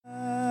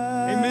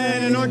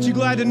Amen. And aren't you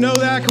glad to know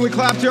that? Can we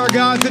clap to our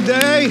God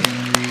today?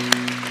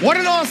 What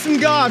an awesome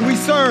God we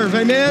serve.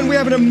 Amen. We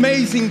have an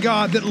amazing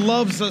God that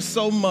loves us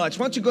so much.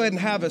 Why don't you go ahead and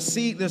have a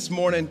seat this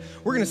morning?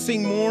 We're going to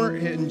sing more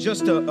in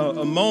just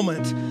a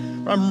moment.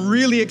 I'm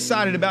really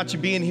excited about you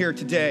being here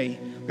today.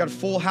 We've got a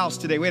full house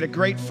today. We had a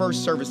great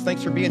first service.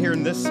 Thanks for being here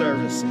in this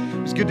service.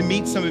 It was good to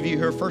meet some of you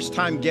who are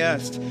first-time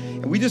guests.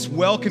 And we just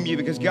welcome you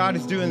because God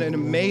is doing an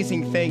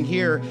amazing thing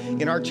here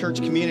in our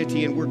church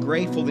community, and we're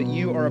grateful that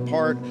you are a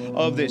part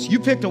of this. You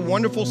picked a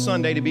wonderful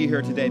Sunday to be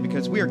here today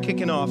because we are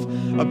kicking off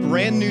a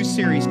brand new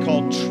series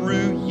called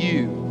True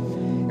You.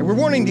 And we're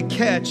wanting to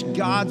catch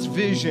God's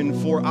vision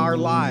for our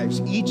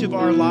lives, each of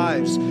our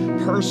lives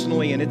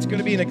personally. And it's going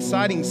to be an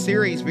exciting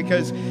series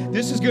because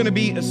this is going to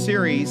be a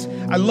series.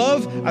 I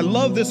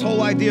love this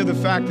whole idea of the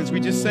fact, as we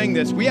just sang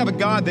this, we have a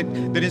God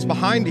that is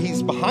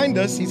he's behind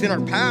us. He's in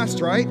our past,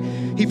 right?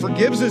 He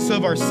forgives us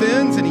of our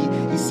sins and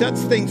he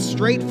sets things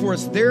straight for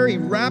us there. He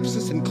wraps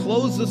us and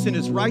clothes us in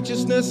his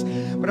righteousness.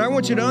 But I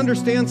want you to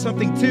understand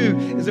something too,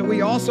 is that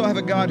we also have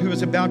a God who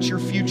is about your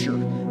future.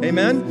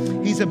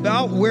 Amen? He's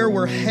about where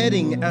we're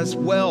heading as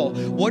well.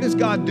 What is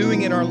God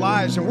doing in our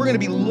lives? And we're going to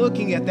be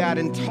looking at that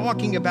and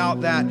talking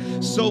about that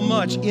so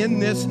much in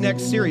this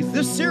next series.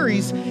 This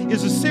series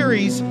is a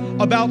series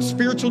about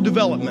spiritual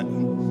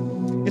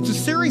development. It's a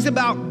series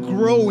about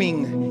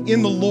growing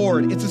in the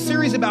Lord. It's a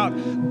series about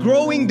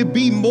growing to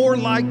be more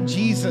like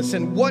Jesus.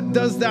 And what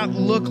does that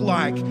look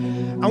like?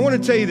 I want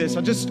to tell you this. I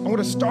want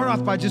to start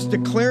off by just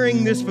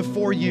declaring this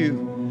before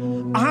you.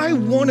 I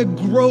want to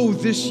grow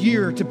this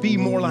year to be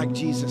more like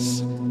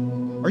Jesus.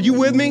 Are you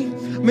with me?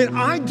 I mean,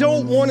 I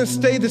don't want to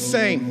stay the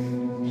same.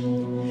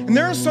 And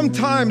there are some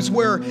times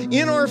where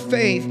in our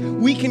faith,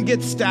 we can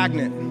get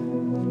stagnant.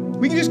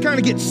 We can just kind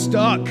of get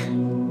stuck.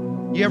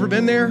 You ever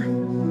been there?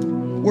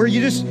 Where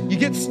you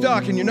get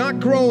stuck and you're not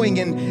growing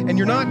and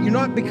you're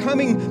not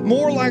becoming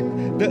more like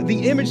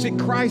the image that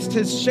Christ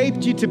has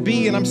shaped you to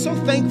be. And I'm so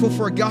thankful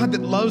for a God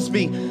that loves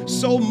me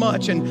so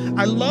much. And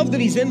I love that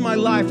he's in my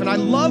life. And I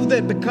love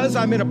that because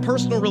I'm in a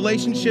personal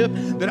relationship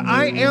that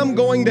I am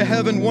going to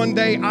heaven one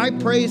day. I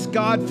praise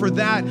God for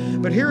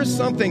that. But here's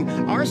something.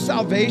 Our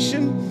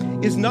salvation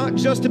is not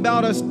just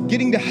about us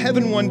getting to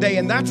heaven one day,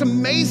 and that's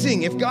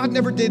amazing. If God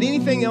never did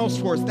anything else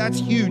for us, that's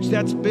huge,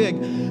 that's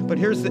big. But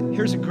here's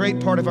a great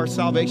part of our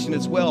salvation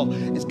as well,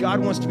 is God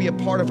wants to be a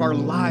part of our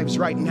lives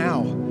right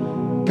now.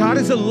 God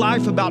is a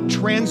life about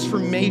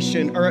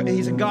transformation, or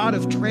he's a God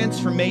of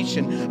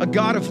transformation, a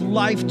God of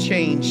life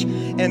change.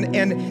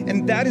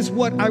 And that is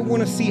what I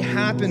want to see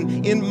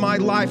happen in my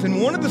life.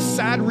 And one of the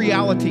sad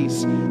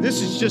realities,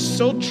 this is just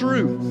so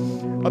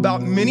true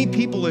about many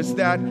people, is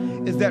that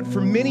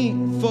for many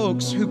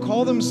folks who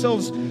call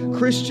themselves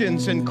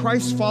Christians and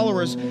Christ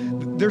followers,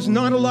 there's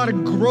not a lot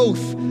of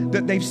growth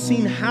that they've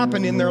seen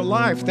happen in their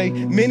life.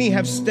 Many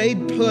have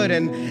stayed put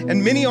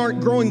and many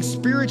aren't growing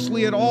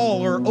spiritually at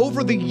all. Or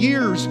over the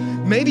years,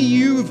 maybe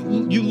you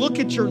look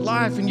at your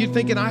life and you're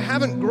thinking, I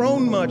haven't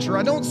grown much, or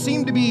I don't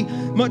seem to be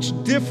much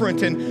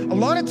different. And a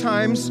lot of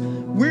times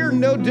we're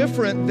no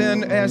different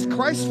than, as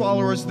Christ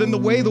followers, than the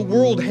way the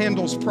world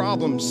handles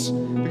problems,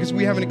 because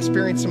we haven't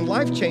experienced some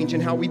life change in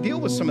how we deal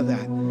with some of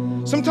that.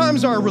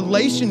 Sometimes our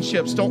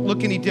relationships don't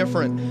look any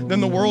different than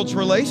the world's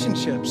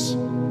relationships.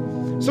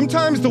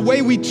 Sometimes the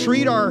way we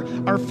treat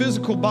our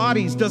physical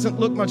bodies doesn't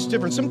look much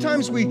different.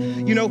 Sometimes we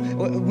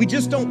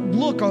just don't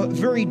look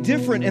very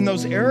different in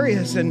those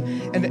areas,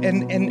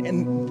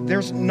 and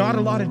there's not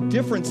a lot of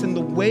difference in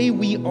the way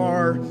we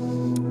are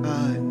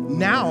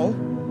now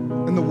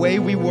and the way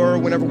we were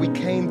whenever we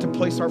came to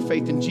place our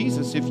faith in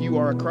Jesus, if you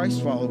are a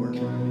Christ follower,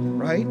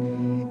 right?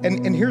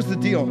 And here's the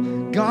deal.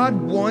 God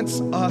wants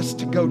us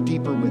to go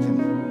deeper with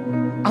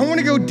him. I want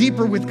to go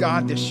deeper with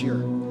God this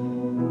year.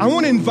 I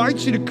want to invite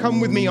you to come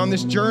with me on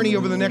this journey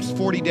over the next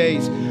 40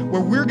 days where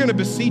we're going to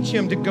beseech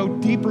him to go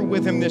deeper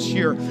with him this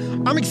year.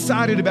 I'm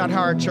excited about how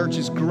our church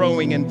is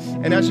growing.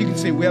 And as you can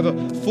see, we have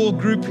a full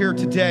group here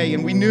today.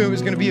 And we knew it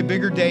was going to be a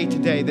bigger day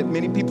today, that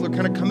many people are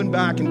kind of coming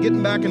back and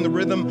getting back in the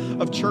rhythm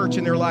of church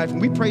in their life.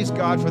 And we praise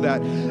God for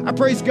that. I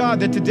praise God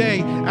that today,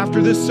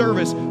 after this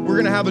service, we're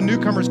going to have a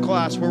newcomers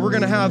class where we're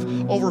going to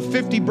have over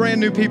 50 brand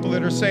new people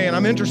that are saying,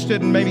 I'm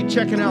interested in maybe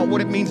checking out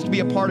what it means to be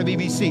a part of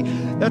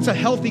EBC. That's a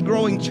healthy,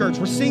 growing church.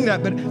 We're seeing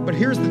that, but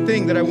here's the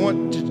thing that I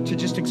want to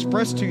just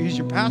express to you as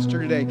your pastor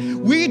today.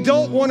 We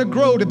don't want to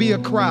grow to be a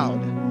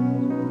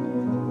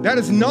crowd. That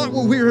is not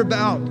what we're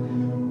about.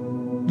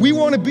 We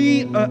want to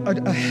be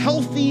a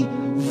healthy,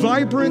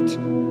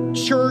 vibrant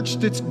church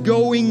that's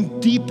going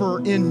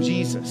deeper in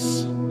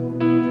Jesus.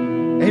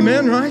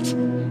 Amen, right?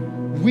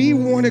 We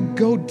want to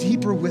go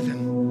deeper with him.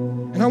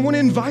 And I want to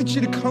invite you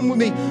to come with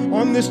me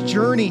on this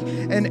journey.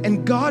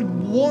 And God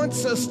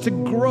wants us to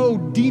grow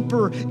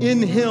deeper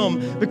in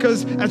him,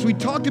 because as we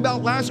talked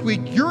about last week,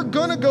 you're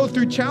going to go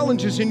through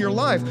challenges in your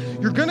life.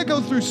 You're going to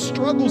go through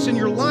struggles in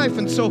your life.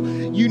 And so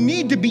you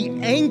need to be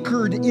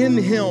anchored in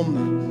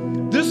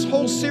him. This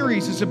whole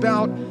series is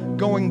about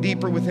going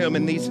deeper with him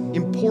in these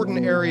important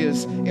important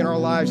areas in our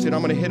lives that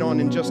I'm going to hit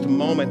on in just a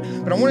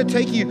moment. But I want to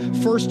take you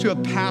first to a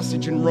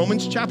passage in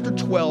Romans chapter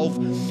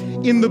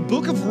 12. In the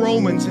book of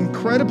Romans,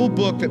 incredible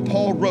book that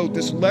Paul wrote,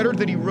 this letter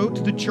that he wrote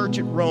to the church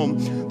at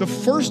Rome, the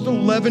first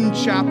 11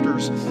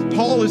 chapters,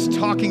 Paul is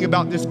talking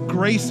about this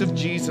grace of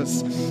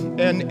Jesus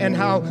and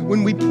how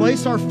when we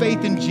place our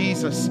faith in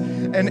Jesus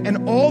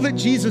and all that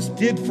Jesus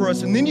did for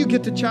us, and then you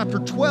get to chapter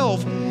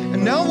 12,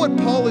 and now what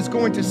Paul is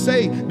going to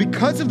say,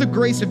 because of the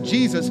grace of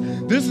Jesus,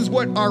 this is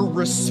what our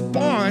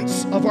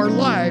response of our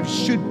lives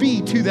should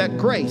be to that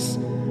grace,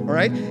 all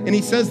right? And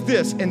he says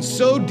this, and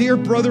so, dear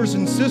brothers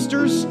and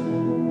sisters,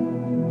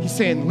 he's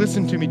saying,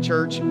 listen to me,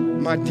 church,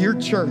 my dear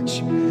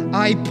church,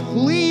 I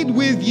plead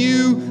with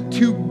you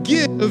to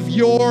give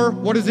your,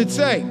 what does it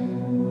say?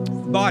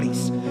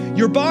 Bodies.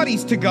 Your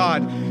bodies to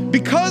God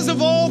because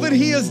of all that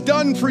he has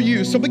done for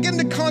you. So begin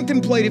to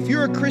contemplate, if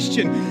you're a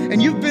Christian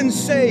and you've been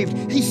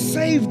saved, he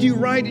saved you,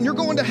 right? And you're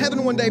going to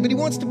heaven one day, but he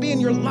wants to be in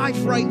your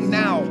life right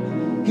now.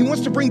 He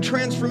wants to bring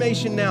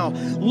transformation now.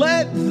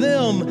 Let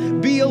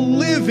them be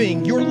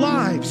your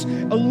lives,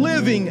 a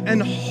living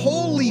and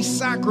holy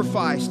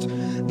sacrifice,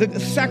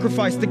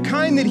 the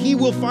kind that he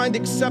will find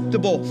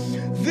acceptable.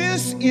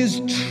 This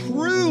is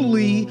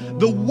truly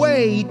the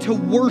way to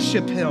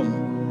worship him.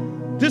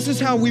 This is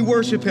how we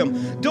worship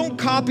him. Don't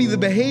copy the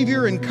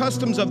behavior and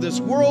customs of this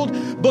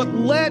world, but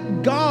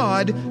let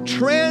God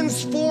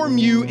transform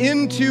you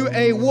into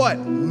a what?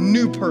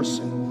 New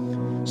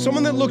person.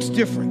 Someone that looks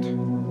different,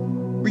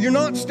 where you're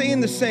not staying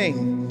the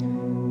same.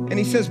 And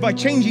he says, by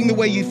changing the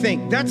way you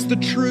think, that's the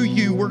true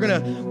you. We're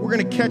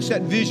gonna catch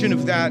that vision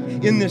of that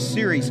in this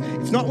series.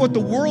 It's not what the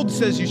world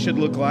says you should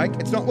look like.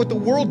 It's not what the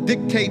world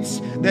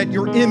dictates that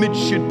your image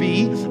should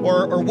be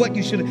or what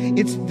you should.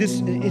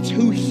 It's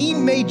who he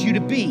made you to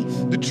be.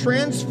 The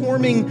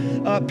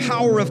transforming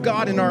power of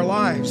God in our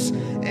lives.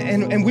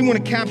 And we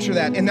want to capture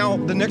that. And now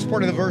the next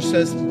part of the verse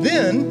says,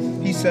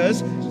 then, he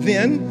says,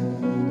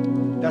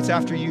 then, that's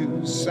after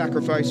you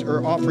sacrifice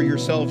or offer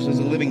yourselves as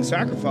a living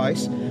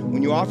sacrifice.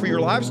 When you offer your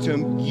lives to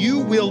him, you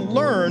will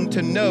learn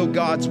to know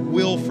God's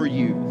will for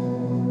you,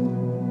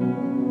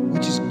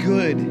 which is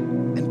good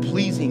and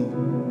pleasing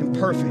and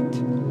perfect.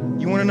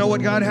 You want to know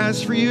what God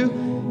has for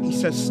you? He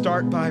says,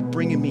 start by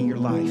bringing me your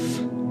life.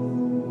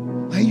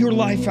 Lay your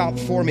life out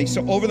for me.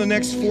 So over the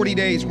next 40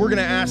 days, we're going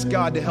to ask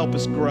God to help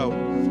us grow.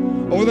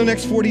 Over the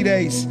next 40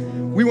 days,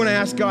 we want to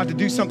ask God to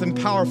do something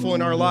powerful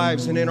in our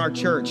lives and in our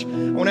church.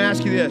 I want to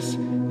ask you this.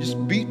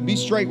 Just be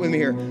straight with me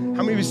here.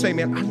 How many of you say,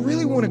 man, I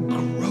really want to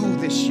grow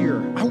this year.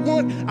 I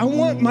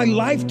want my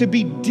life to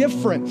be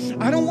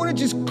different. I don't want to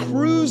just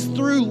cruise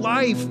through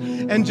life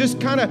and just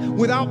kind of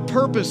without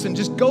purpose and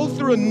just go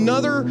through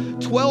another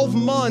 12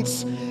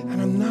 months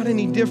and I'm not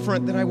any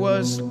different than I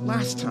was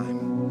last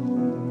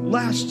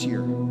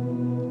year.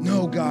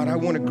 No, God, I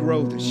want to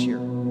grow this year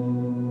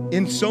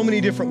in so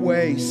many different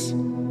ways.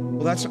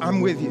 Well,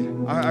 I'm with you.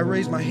 I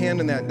raise my hand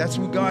in that. That's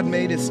what God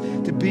made us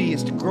to be,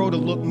 is to grow to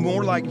look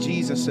more like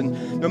Jesus.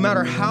 And no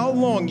matter how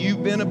long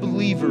you've been a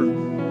believer,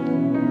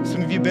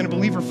 some of you have been a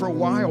believer for a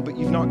while, but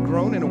you've not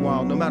grown in a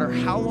while. No matter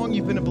how long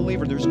you've been a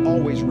believer, there's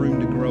always room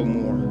to grow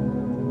more.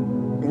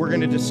 And we're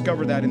going to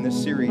discover that in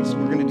this series.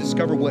 We're going to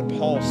discover what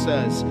Paul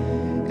says.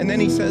 And then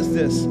he says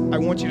this, I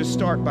want you to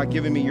start by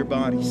giving me your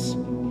bodies.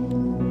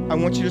 I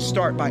want you to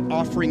start by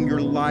offering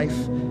your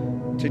life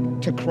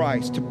to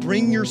Christ, to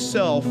bring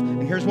yourself,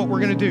 and here's what we're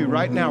going to do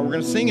right now. We're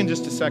going to sing in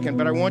just a second,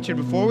 but I want you,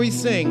 before we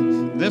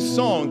sing this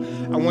song,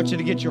 I want you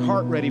to get your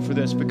heart ready for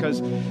this,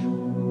 because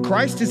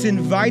Christ is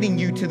inviting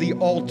you to the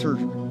altar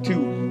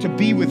to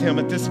be with him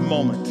at this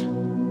moment.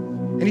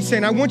 And he's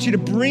saying, I want you to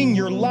bring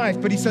your life,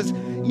 but he says,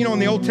 you know, in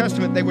the Old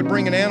Testament, they would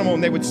bring an animal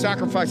and they would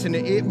sacrifice, and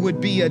it would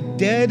be a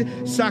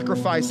dead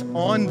sacrifice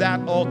on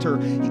that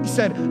altar. He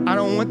said, I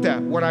don't want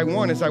that. What I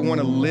want is I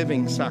want a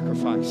living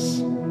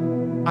sacrifice.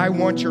 I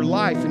want your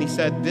life. And he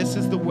said, this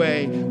is the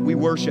way we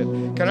worship.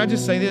 Can I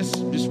just say this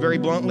just very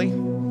bluntly?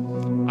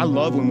 I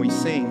love when we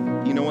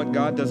sing. You know what?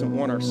 God doesn't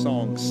want our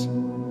songs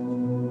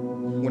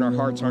when our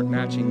hearts aren't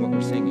matching what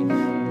we're singing.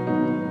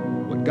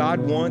 What God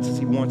wants is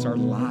he wants our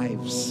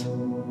lives.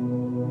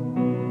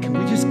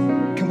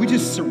 Can we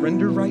just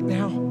surrender right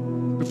now?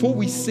 Before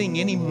we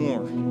sing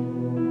anymore,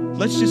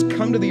 let's just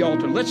come to the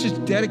altar. Let's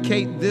just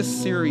dedicate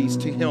this series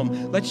to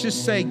him. Let's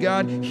just say,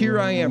 God, here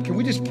I am. Can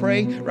we just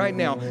pray right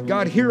now?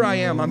 God, here I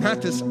am. I'm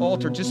at this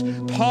altar. Just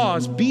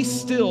pause. Be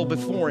still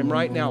before him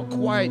right now.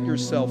 Quiet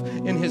yourself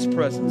in his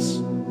presence.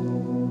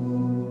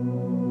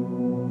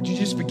 Would you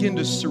just begin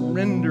to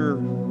surrender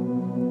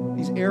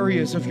these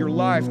areas of your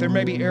life? There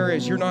may be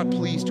areas you're not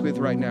pleased with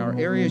right now, or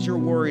areas you're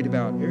worried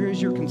about,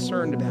 areas you're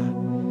concerned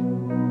about.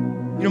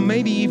 You know,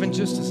 maybe even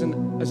just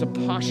as a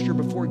posture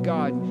before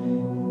God,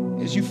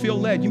 as you feel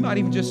led, you might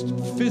even just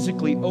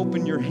physically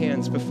open your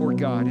hands before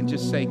God and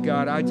just say,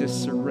 God, I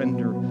just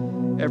surrender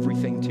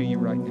everything to you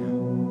right now.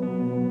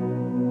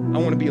 I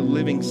want to be a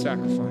living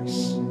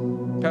sacrifice.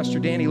 Pastor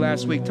Danny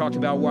last week talked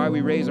about why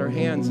we raise our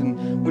hands,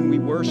 and when we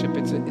worship,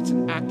 it's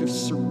an act of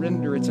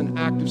surrender. It's an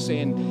act of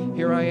saying,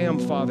 here I am,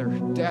 Father,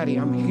 Daddy,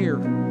 I'm here.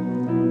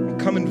 I'm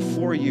coming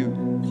before you.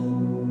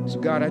 So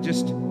God, I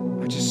just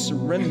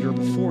surrender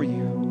before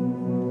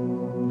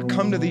you. I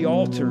come to the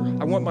altar.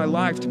 I want my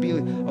life to be a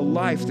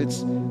life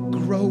that's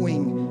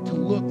growing to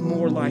look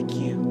more like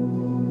you.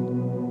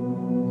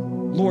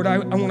 Lord, I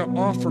want to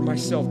offer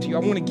myself to you. I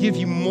want to give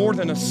you more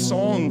than a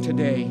song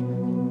today.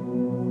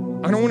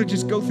 I don't want to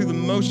just go through the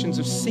motions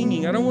of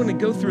singing. I don't want to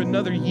go through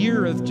another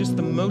year of just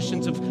the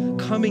motions of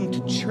coming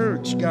to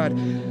church, God.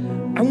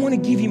 I want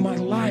to give you my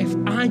life.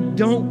 I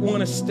don't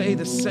want to stay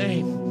the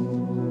same.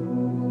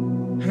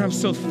 And I'm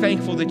so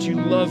thankful that you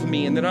love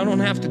me and that I don't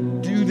have to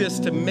do this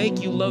to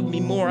make you love me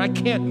more. I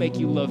can't make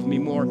you love me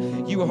more.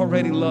 You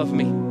already love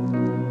me.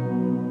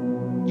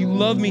 You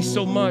love me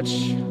so much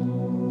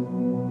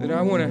that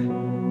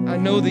I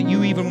know that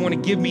you even want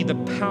to give me the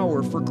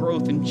power for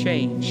growth and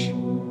change.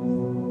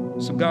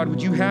 So God,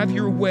 would you have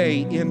your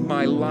way in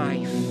my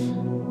life?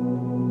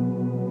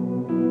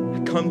 I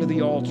come to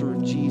the altar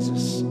of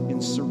Jesus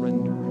in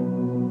surrender.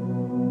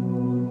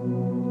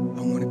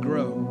 I want to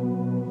grow.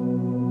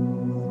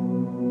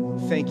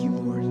 Thank you,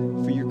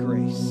 Lord, for your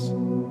grace.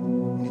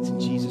 And it's in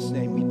Jesus'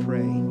 name we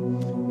pray.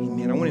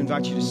 Amen. I want to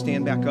invite you to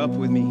stand back up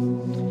with me.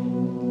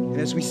 And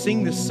as we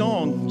sing this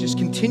song, just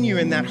continue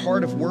in that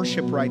heart of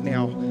worship right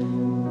now,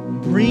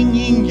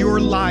 bringing your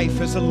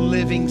life as a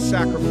living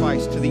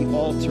sacrifice to the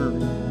altar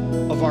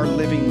of our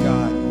living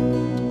God.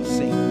 Let's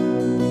sing.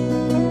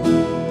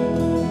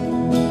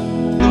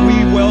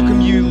 We welcome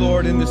you,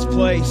 Lord, in this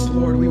place.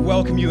 Lord, we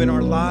welcome you in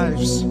our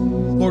lives.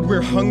 Lord,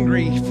 we're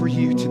hungry for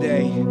you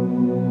today.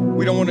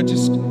 We don't want to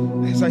just,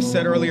 as I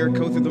said earlier,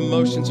 go through the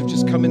motions of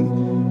just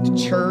coming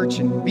to church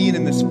and being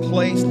in this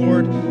place.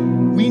 Lord,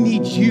 we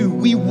need you.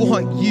 We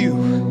want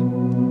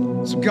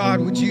you. So God,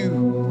 would you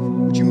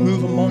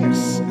move among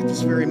us at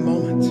this very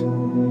moment?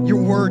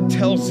 Your word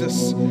tells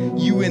us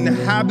you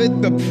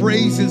inhabit the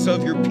praises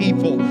of your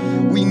people.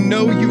 We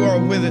know you are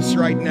with us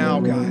right now,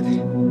 God.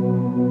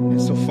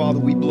 And so, Father,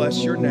 we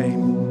bless your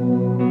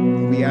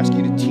name. We ask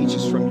you to teach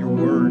us from your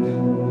word.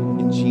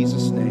 In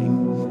Jesus'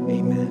 name,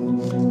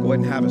 amen. Go ahead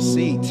and have a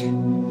seat.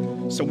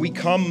 So we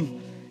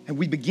come and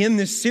we begin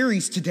this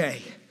series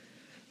today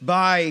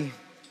and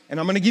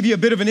I'm going to give you a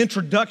bit of an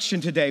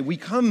introduction today. We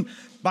come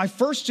by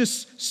first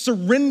just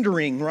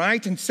surrendering,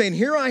 right? And saying,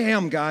 here I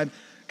am, God.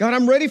 God,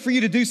 I'm ready for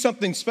you to do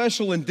something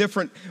special and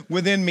different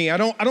within me. I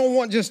don't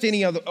want just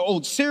any other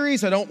old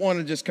series. I don't want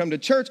to just come to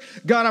church.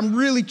 God, I'm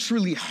really,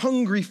 truly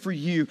hungry for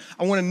you.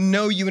 I want to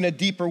know you in a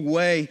deeper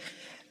way.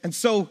 And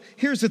so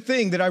here's the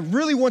thing that I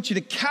really want you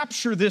to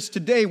capture this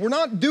today. We're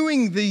not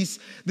doing this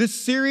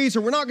series,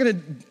 or we're not going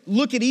to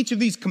look at each of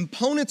these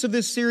components of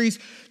this series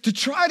to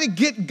try to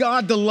get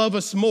God to love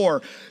us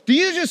more. Do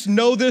you just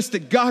know this,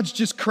 that God's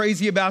just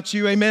crazy about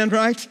you? Amen,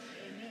 right?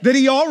 Amen. That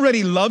he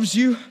already loves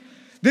you.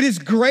 That his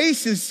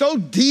grace is so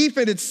deep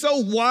and it's so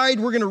wide.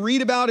 We're going to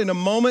read about in a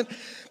moment.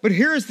 But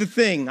here's the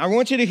thing. I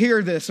want you to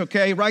hear this,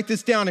 okay? Write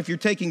this down if you're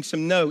taking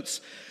some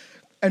notes.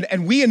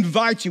 And we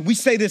invite you, we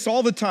say this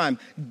all the time.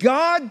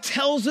 God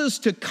tells us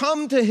to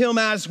come to him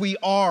as we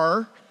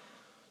are.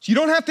 So you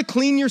don't have to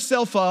clean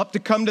yourself up to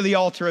come to the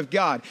altar of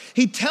God.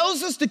 He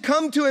tells us to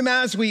come to him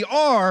as we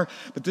are,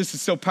 but this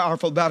is so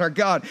powerful about our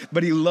God,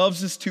 but he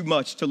loves us too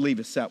much to leave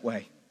us that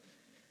way.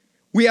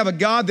 We have a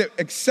God that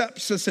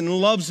accepts us and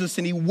loves us,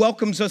 and he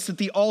welcomes us at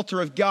the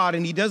altar of God.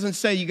 And he doesn't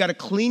say you got to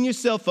clean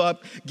yourself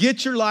up,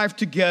 get your life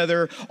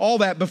together, all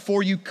that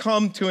before you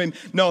come to him.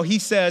 No, he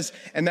says,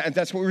 and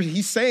that's what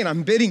he's saying.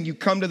 I'm bidding you,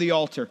 come to the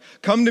altar.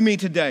 Come to me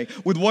today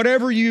with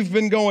whatever you've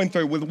been going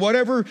through, with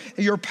whatever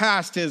your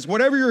past is,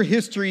 whatever your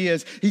history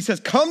is. He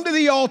says, come to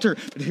the altar.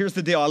 But here's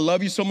the deal. I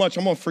love you so much.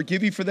 I'm going to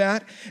forgive you for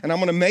that. And I'm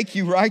going to make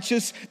you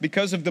righteous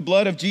because of the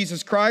blood of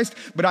Jesus Christ.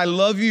 But I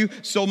love you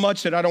so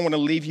much that I don't want to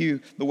leave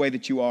you the way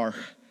that you are.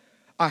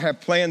 I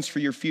have plans for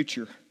your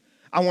future.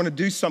 I want to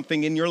do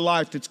something in your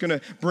life that's going to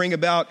bring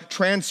about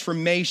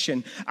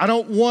transformation. I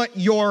don't want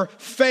your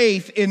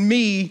faith in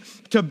me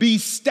to be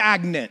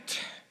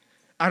stagnant.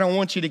 I don't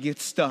want you to get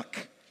stuck.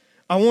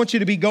 I want you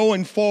to be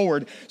going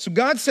forward. So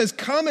God says,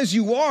 come as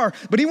you are,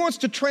 but he wants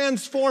to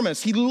transform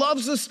us. He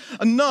loves us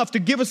enough to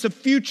give us a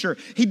future.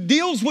 He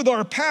deals with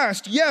our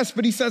past, yes,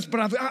 but he says, but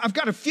I've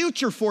got a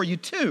future for you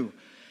too.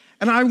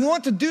 And I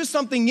want to do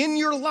something in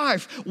your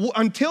life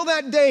until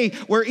that day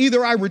where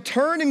either I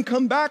return and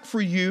come back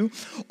for you,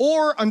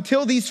 or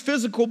until these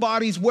physical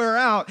bodies wear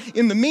out.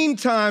 In the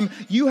meantime,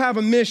 you have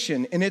a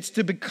mission, and it's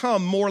to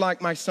become more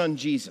like my son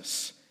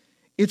Jesus.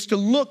 It's to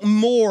look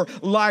more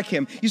like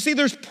him. You see,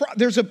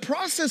 there's a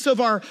process of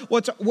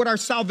what our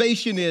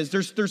salvation is.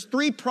 There's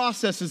three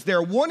processes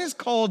there. One is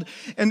called,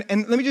 and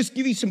let me just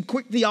give you some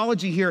quick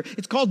theology here.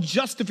 It's called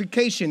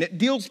justification. It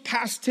deals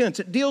past tense.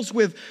 It deals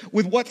with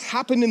what's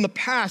happened in the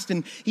past,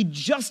 and he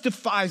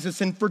justifies us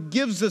and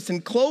forgives us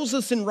and clothes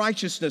us in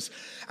righteousness.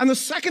 And the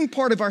second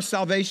part of our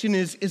salvation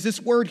is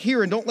this word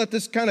here, and don't let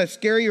this kind of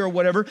scare you or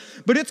whatever,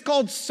 but it's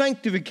called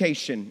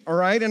sanctification, all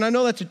right? And I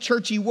know that's a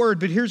churchy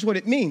word, but here's what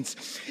it means.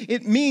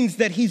 It means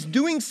that he's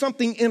doing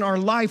something in our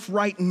life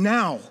right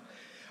now.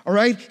 All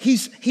right,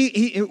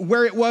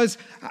 where it was,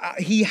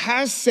 he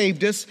has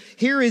saved us.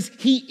 Here is,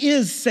 he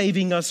is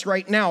saving us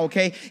right now,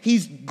 okay?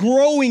 He's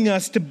growing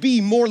us to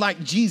be more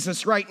like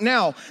Jesus right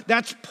now.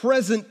 That's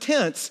present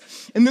tense.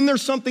 And then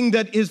there's something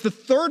that is the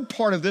third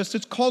part of this.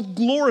 It's called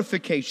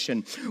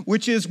glorification,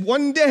 which is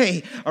one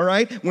day, all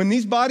right, when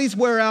these bodies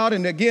wear out,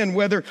 and again,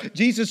 whether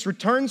Jesus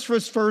returns for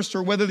us first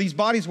or whether these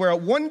bodies wear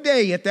out, one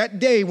day, at that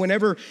day,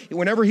 whenever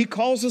he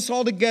calls us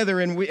all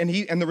together and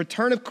the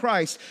return of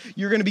Christ,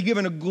 you're going to be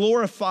given a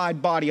glorified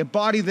body, a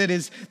body that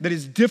is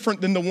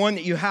different than the one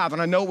that you have.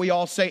 And I know we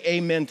all say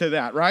amen to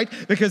that, right?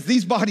 Because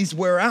these bodies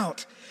wear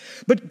out.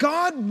 But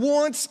God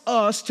wants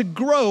us to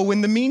grow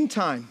in the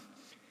meantime.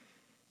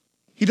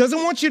 He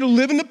doesn't want you to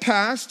live in the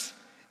past,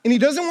 and he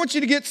doesn't want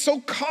you to get so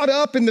caught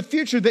up in the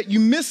future that you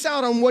miss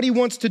out on what he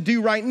wants to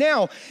do right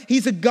now.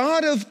 He's a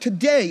God of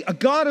today, a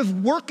God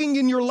of working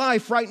in your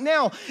life right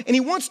now, and he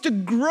wants to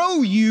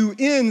grow you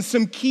in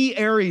some key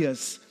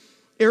areas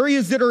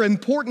that are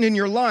important in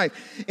your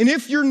life. And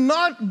if you're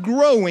not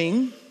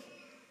growing,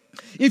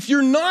 if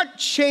you're not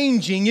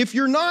changing, if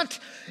you're not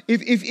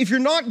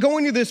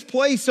going to this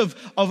place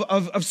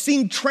of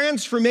seeing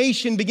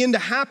transformation begin to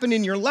happen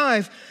in your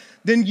life,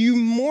 then you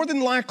more than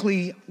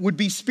likely would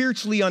be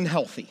spiritually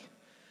unhealthy.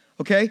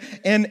 Okay?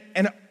 And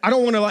I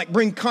don't want to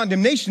bring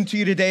condemnation to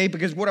you today,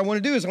 because what I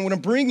want to do is I want to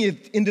bring you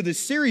into this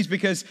series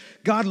because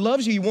God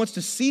loves you. He wants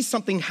to see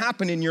something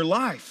happen in your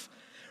life.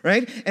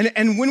 Right?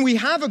 And when we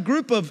have a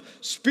group of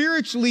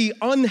spiritually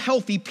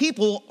unhealthy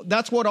people,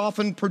 that's what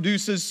often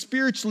produces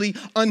spiritually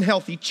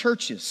unhealthy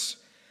churches.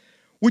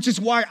 Which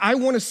is why I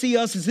want to see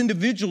us as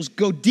individuals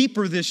go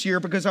deeper this year,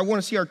 because I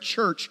want to see our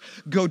church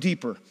go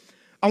deeper.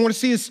 I want to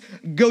see us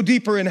go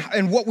deeper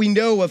in what we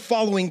know of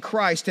following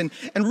Christ. And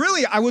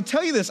really, I will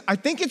tell you this, I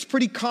think it's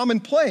pretty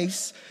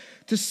commonplace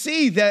to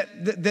see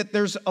that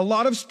there's a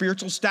lot of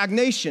spiritual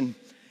stagnation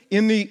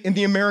in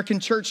the American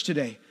church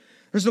today.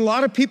 There's a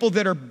lot of people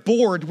that are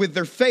bored with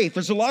their faith.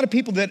 There's a lot of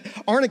people that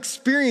aren't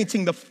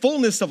experiencing the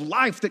fullness of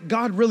life that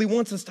God really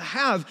wants us to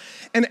have.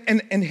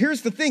 And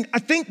here's the thing. I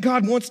think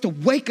God wants to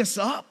wake us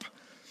up.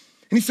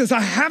 And he says,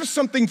 I have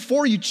something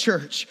for you,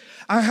 church.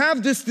 I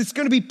have this that's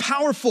going to be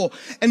powerful.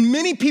 And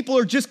many people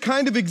are just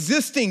kind of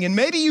existing. And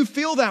maybe you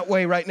feel that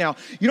way right now.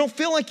 You don't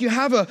feel like you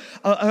have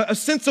a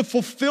sense of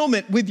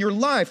fulfillment with your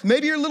life.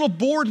 Maybe you're a little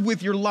bored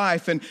with your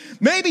life. And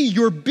maybe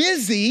you're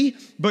busy,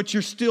 but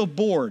you're still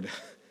bored.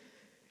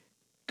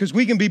 Because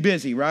we can be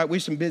busy, right? We're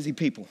some busy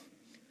people.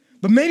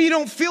 But maybe you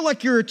don't feel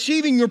like you're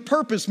achieving your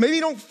purpose. Maybe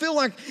you don't feel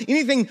like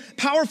anything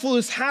powerful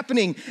is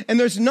happening and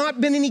there's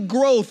not been any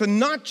growth and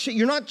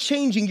you're not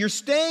changing. You're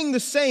staying the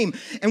same.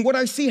 And what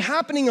I see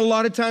happening a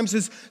lot of times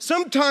is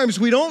sometimes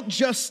we don't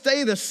just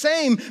stay the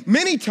same.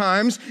 Many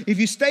times, if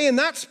you stay in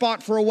that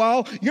spot for a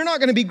while, you're not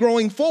going to be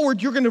growing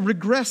forward. You're going to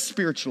regress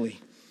spiritually.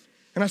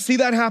 And I see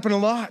that happen a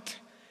lot.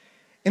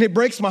 And it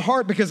breaks my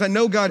heart because I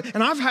know God,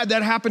 and I've had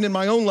that happen in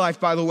my own life,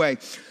 by the way.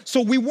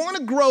 So we want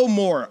to grow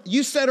more.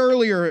 You said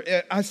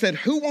earlier, I said,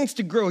 who wants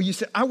to grow? You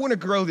said, I want to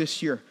grow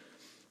this year.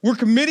 We're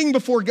committing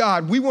before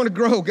God. We want to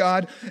grow,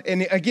 God.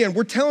 And again,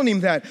 we're telling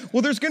him that.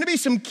 Well, there's going to be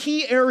some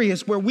key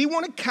areas where we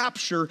want to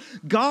capture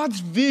God's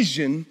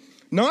vision,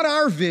 not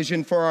our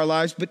vision for our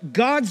lives, but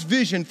God's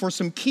vision for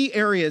some key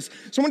areas.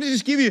 So I want to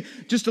just give you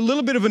just a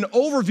little bit of an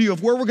overview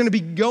of where we're going to be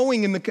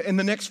going in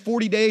the next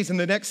 40 days, in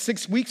the next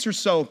 6 weeks or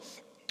so.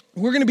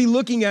 We're going to be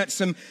looking at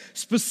some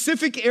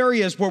specific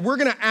areas where we're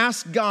going to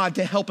ask God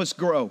to help us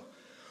grow.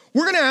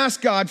 We're going to ask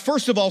God,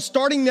 first of all,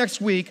 starting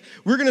next week,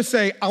 we're going to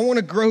say, I want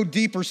to grow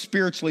deeper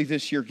spiritually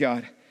this year,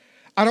 God.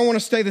 I don't want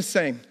to stay the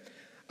same.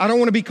 I don't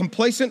want to be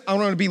complacent. I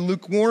don't want to be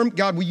lukewarm.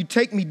 God, will you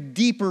take me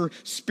deeper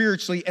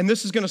spiritually? And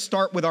this is going to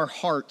start with our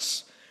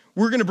hearts.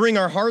 We're going to bring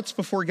our hearts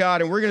before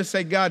God, and we're going to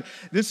say, God,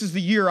 this is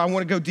the year I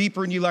want to go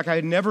deeper in you like I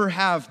never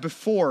have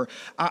before.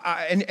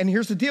 And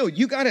here's the deal.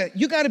 You got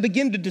to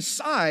begin to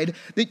decide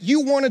that you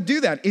want to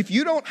do that. If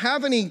you don't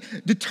have any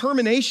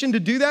determination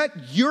to do that,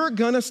 you're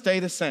going to stay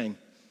the same.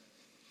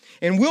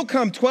 And we'll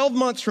come 12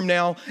 months from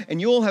now, and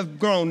you'll have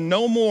grown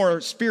no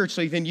more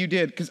spiritually than you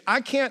did, because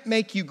I can't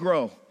make you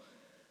grow.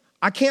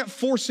 I can't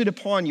force it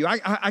upon you.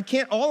 I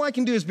can't, all I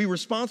can do is be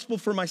responsible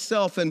for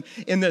myself in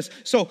this.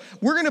 So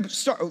we're going to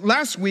start,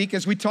 last week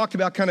as we talked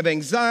about kind of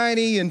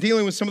anxiety and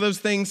dealing with some of those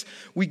things,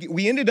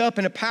 we ended up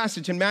in a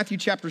passage in Matthew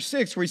chapter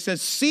 6 where he says,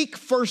 seek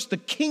first the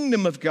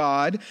kingdom of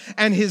God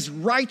and his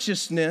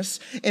righteousness,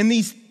 and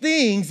these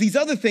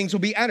other things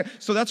will be added.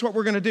 So that's what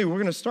we're going to do. We're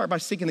going to start by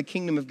seeking the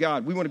kingdom of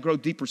God. We want to grow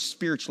deeper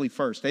spiritually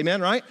first.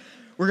 Amen, right?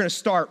 We're going to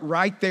start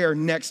right there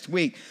next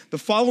week. The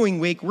following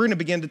week, we're going to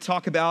begin to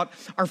talk about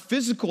our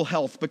physical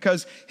health,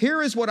 because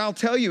here is what I'll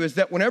tell you is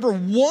that whenever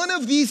one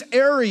of these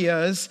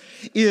areas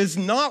is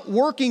not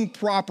working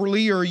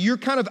properly or you're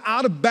kind of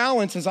out of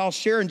balance, as I'll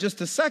share in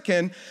just a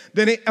second,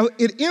 then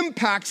it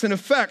impacts and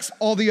affects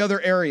all the other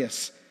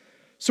areas.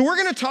 So we're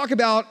going to talk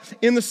about,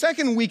 in the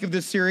second week of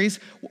this series,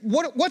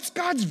 what's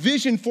God's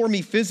vision for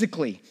me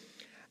physically?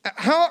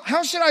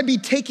 How should I be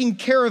taking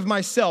care of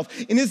myself?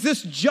 And is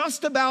this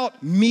just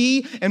about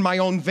me and my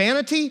own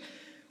vanity?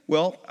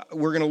 Well,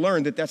 we're going to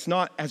learn that that's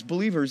not, as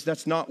believers,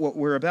 that's not what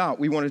we're about.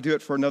 We want to do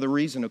it for another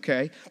reason,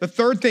 okay? The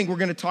third thing we're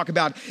going to talk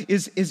about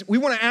is we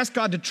want to ask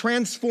God to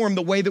transform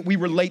the way that we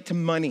relate to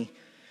money.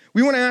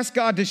 We want to ask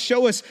God to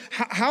show us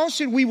how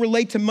should we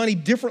relate to money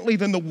differently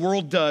than the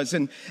world does.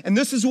 And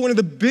this is one of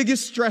the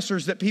biggest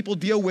stressors that people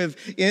deal with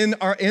in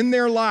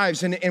their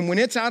lives. And when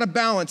it's out of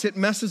balance, it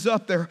messes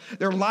up their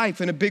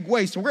life in a big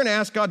way. So we're going to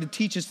ask God to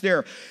teach us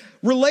there.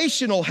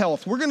 Relational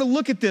health. We're going to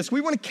look at this.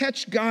 We want to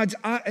catch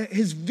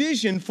his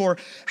vision for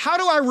how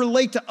do I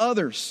relate to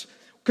others?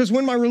 Because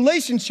when my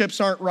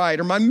relationships aren't right,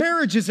 or my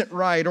marriage isn't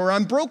right, or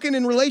I'm broken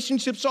in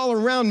relationships all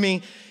around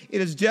me, it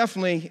is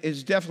definitely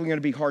going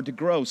to be hard to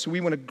grow. So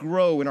we want to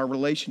grow in our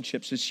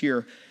relationships this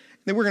year.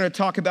 Then we're going to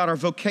talk about our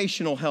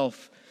vocational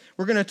health.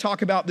 We're going to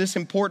talk about this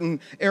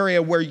important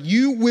area where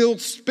you will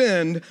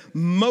spend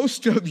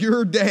most of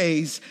your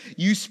days.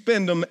 You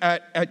spend them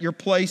at your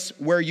place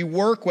where you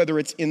work, whether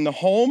it's in the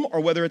home or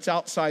whether it's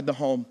outside the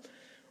home.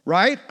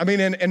 Right? I mean,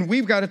 and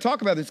we've got to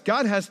talk about this.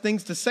 God has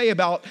things to say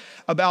about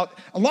a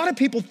lot of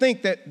people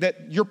think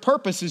that your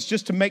purpose is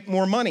just to make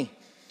more money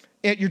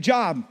at your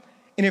job.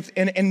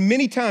 And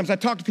many times I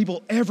talk to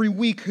people every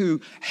week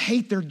who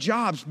hate their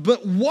jobs.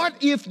 But what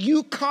if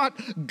you caught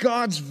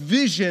God's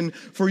vision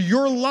for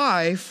your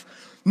life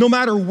no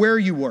matter where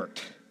you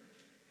worked?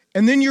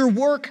 And then your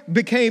work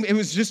it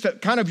was just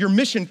kind of your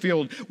mission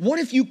field. What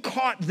if you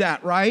caught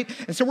that, right?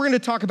 And so we're going to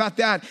talk about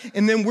that.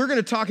 And then we're going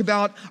to talk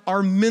about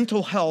our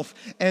mental health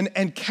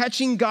and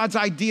catching God's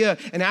idea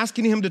and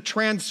asking him to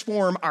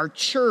transform our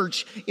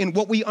church in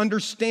what we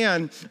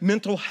understand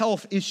mental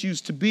health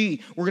issues to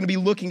be. We're going to be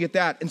looking at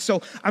that. And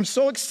so I'm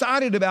so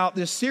excited about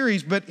this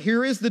series, but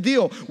here is the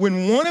deal.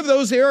 When one of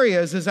those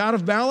areas is out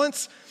of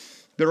balance,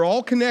 they're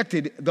all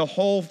connected, the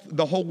whole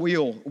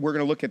wheel. We're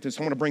going to look at this.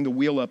 I want to bring the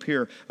wheel up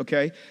here,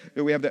 okay?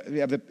 We have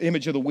the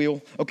image of the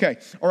wheel. Okay,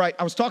 all right.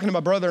 I was talking to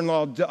my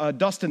brother-in-law,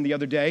 Dustin, the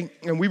other day,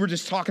 and we were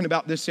just talking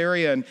about this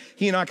area, and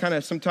he and I kind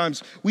of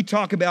sometimes, we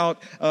talk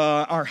about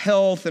our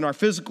health and our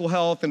physical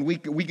health, and we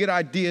get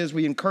ideas,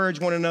 we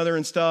encourage one another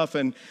and stuff,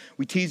 and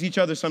we tease each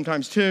other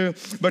sometimes too.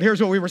 But here's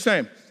what we were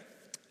saying.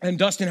 And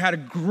Dustin had a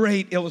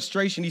great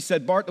illustration. He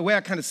said, Bart, the way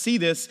I kind of see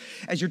this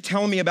as you're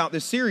telling me about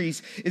this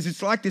series is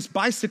it's like this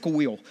bicycle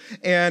wheel.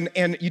 And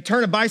you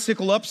turn a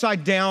bicycle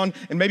upside down,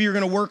 and maybe you're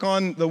going to work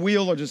on the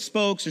wheel or the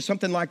spokes or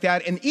something like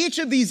that. And each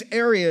of these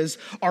areas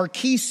are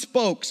key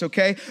spokes,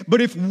 okay? But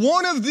if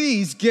one of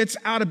these gets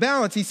out of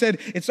balance, he said,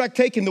 it's like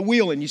taking the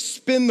wheel and you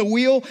spin the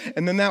wheel,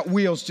 and then that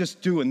wheel's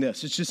just doing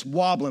this. It's just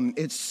wobbling.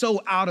 It's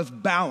so out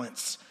of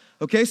balance.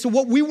 Okay, so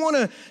what we want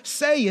to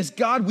say is,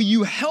 God, will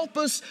you help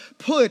us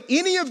put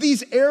any of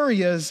these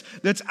areas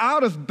that's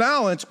out of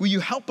balance, will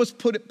you help us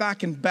put it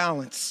back in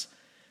balance?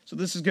 So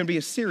this is going to be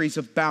a series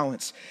of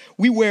balance.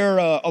 We wear,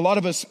 a lot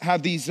of us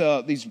have these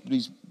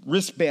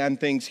wristband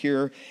things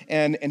here,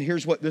 and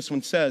here's what this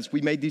one says.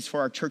 We made these for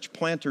our church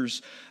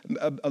planters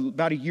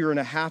about a year and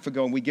a half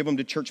ago, and we give them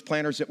to church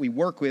planters that we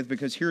work with,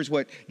 because here's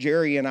what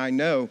Jerry and I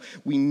know.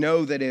 We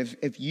know that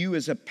if you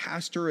as a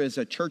pastor, as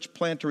a church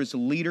planter, as a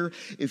leader,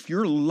 if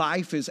your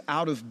life is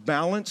out of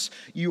balance,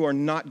 you are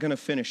not going to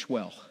finish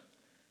well.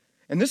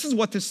 And this is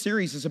what this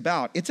series is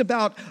about. It's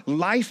about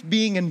life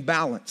being in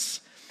balance.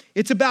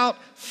 It's about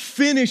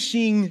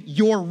finishing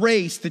your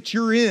race that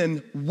you're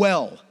in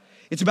well.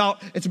 It's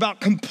about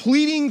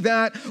completing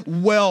that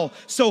well.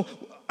 So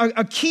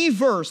a key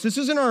verse, this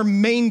isn't our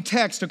main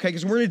text, okay,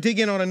 because we're going to dig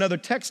in on another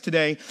text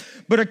today,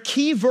 but a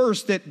key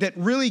verse that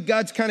really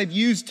God's kind of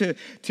used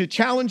to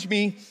challenge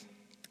me,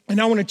 and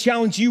I want to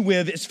challenge you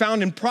with, is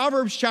found in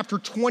Proverbs chapter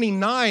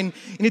 29,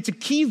 and it's a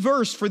key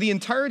verse for the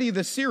entirety of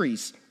the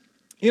series.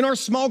 In our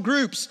small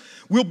groups,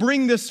 we'll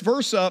bring this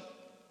verse up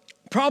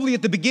probably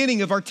at the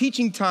beginning of our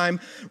teaching time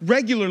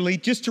regularly,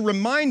 just to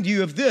remind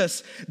you of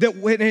this,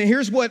 and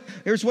here's what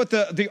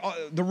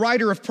the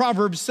writer of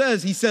Proverbs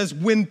says. He says,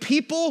 when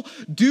people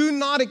do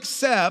not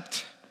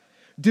accept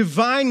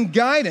divine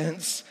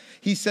guidance,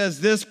 he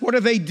says this,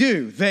 what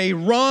do? They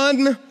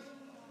run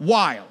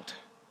wild.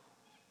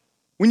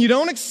 When you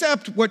don't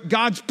accept what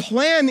God's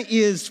plan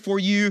is for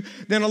you,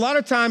 then a lot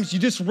of times you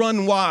just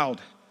run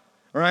wild.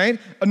 All right?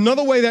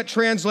 Another way that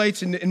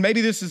translates, and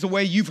maybe this is the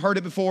way you've heard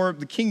it before,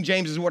 the King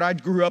James is what I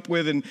grew up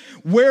with, and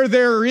where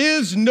there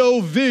is no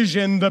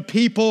vision, the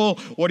people,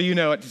 what do you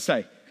know it to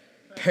say?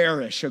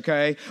 Perish,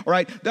 okay? All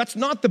right? That's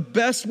not the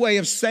best way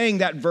of saying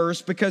that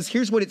verse, because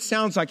here's what it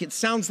sounds like. It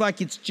sounds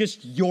like it's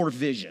just your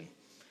vision.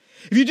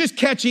 If you just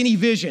catch any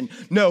vision,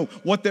 no,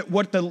 what the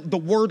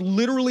word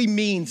literally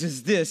means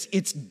is this: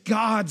 it's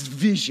God's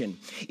vision.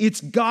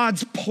 It's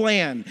God's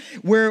plan.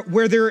 Where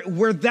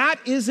that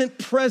isn't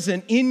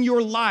present in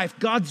your life,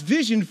 God's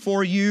vision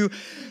for you,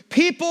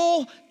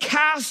 people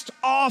cast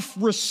off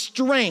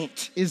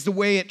restraint is the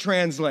way it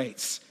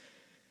translates.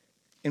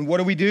 And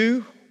what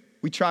do?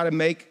 We try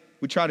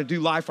to do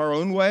life our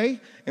own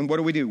way, and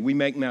what do? We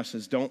make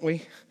messes, don't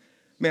we?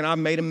 Man, I've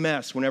made a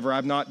mess whenever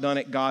I've not done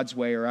it God's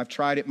way, or I've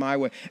tried it my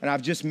way, and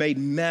I've just made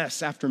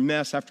mess after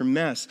mess after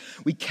mess.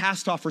 We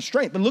cast off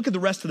restraint. But look at the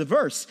rest of the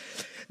verse.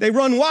 They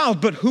run wild,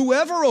 but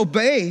whoever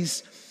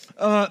obeys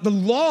the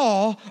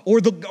law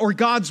or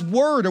God's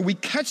word, or we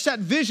catch that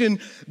vision,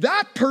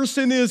 that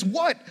person is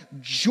what?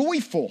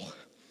 Joyful.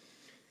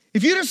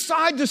 If you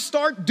decide to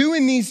start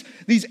doing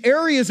these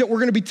areas that we're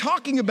going to be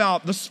talking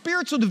about, the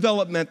spiritual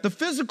development, the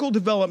physical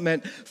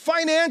development,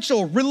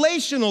 financial,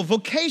 relational,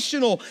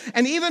 vocational,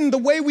 and even the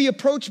way we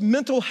approach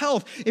mental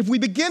health, if we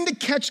begin to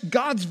catch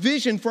God's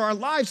vision for our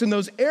lives in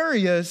those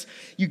areas,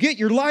 you get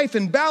your life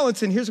in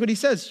balance, and here's what he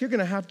says: you're going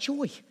to have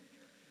joy.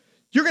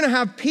 You're going to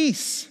have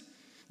peace.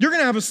 You're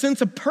going to have a sense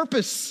of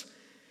purpose.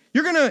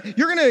 You're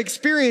gonna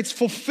experience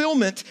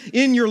fulfillment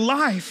in your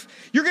life.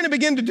 You're gonna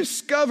begin to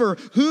discover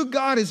who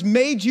God has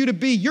made you to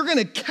be. You're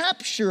gonna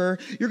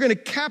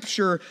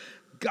capture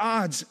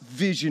God's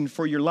vision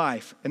for your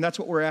life. And that's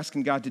what we're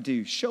asking God to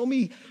do. Show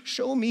me,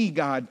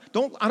 God.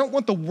 I don't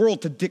want the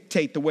world to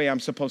dictate the way I'm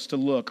supposed to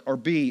look or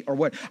be or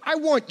what. I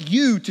want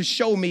you to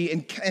show me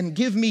and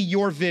give me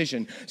your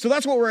vision. So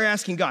that's what we're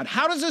asking God.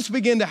 How does this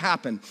begin to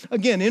happen?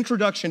 Again,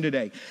 introduction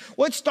today.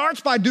 Well, it starts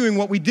by doing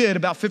what we did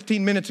about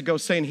 15 minutes ago,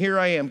 saying, here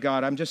I am,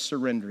 God. I'm just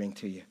surrendering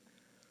to you.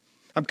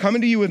 I'm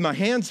coming to you with my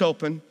hands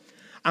open.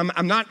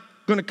 I'm not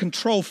going to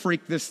control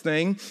freak this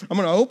thing. I'm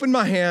going to open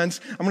my hands.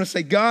 I'm going to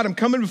say, God, I'm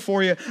coming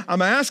before you.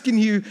 I'm asking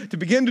you to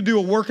begin to do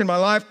a work in my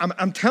life.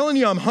 I'm telling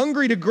you, I'm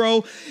hungry to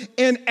grow.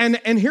 And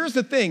here's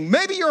the thing.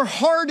 Maybe your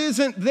heart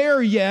isn't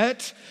there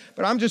yet,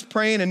 but I'm just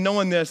praying and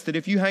knowing this, that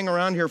if you hang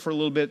around here for a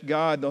little bit,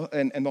 God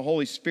and the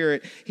Holy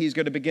Spirit, he's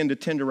going to begin to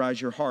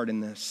tenderize your heart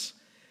in this.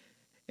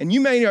 And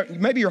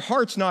maybe your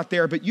heart's not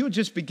there, but you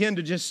just begin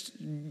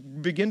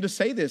to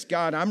say this: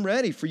 God, I'm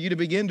ready for you to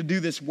begin to do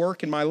this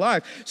work in my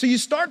life. So you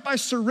start by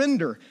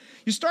surrender.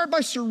 You start by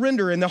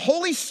surrender. And the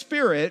Holy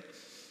Spirit,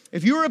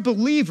 if you're a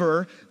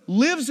believer,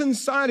 lives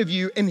inside of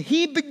you, and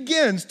he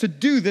begins to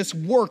do this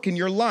work in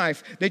your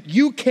life that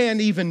you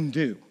can't even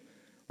do.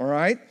 All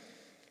right?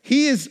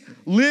 He is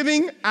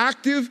living,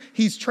 active,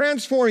 he's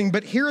transforming,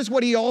 but here's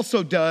what he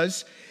also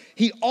does.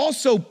 He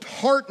also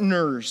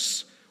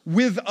partners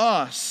with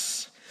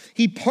us.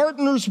 He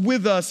partners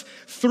with us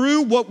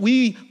through what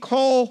we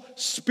call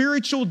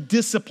spiritual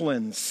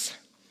disciplines.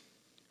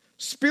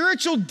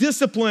 Spiritual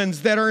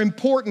disciplines that are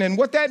important. And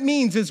what that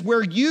means is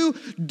where you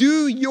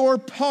do your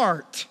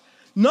part.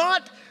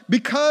 Not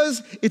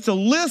because it's a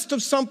list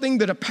of something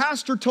that a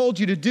pastor told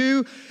you to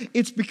do.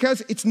 It's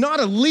because it's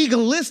not a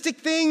legalistic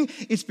thing.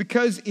 It's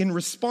because in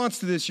response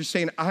to this, you're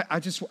saying,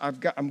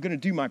 I'm going to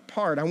do my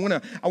part. I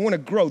want to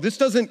grow. This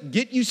doesn't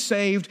get you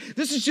saved.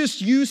 This is just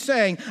you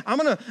saying, I'm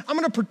going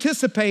to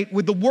participate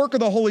with the work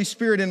of the Holy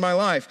Spirit in my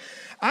life.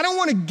 I don't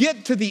want to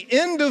get to the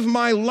end of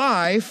my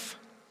life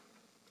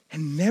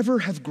and never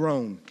have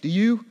grown. Do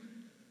you?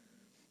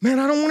 Man,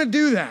 I don't want to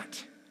do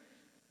that.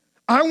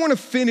 I want to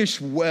finish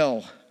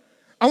well.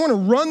 I want to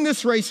run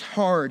this race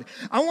hard.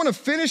 I want to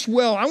finish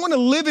well. I want to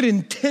live it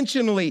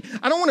intentionally.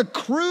 I don't want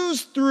to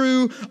cruise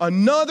through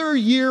another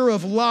year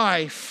of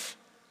life.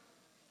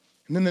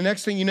 And then the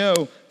next thing you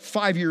know,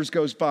 5 years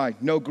goes by,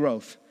 no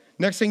growth.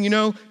 Next thing you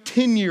know,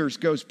 10 years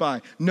goes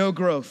by, no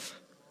growth.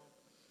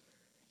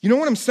 You know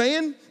what I'm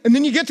saying? And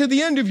then you get to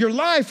the end of your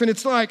life and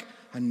it's like,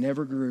 I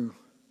never grew.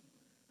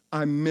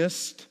 I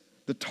missed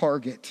the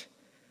target.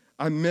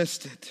 I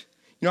missed it.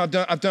 You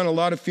know, I've done a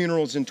lot of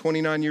funerals in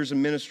 29 years of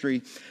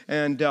ministry,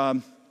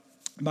 and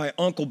my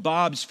Uncle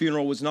Bob's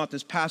funeral was not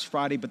this past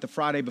Friday, but the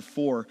Friday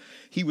before.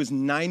 He was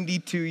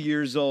 92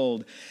 years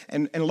old.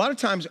 And a lot of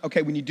times,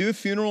 okay, when you do a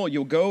funeral,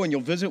 you'll go and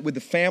you'll visit with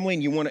the family,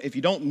 and you want to, if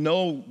you don't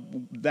know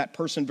that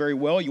person very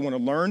well, you want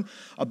to learn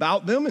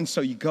about them. And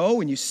so you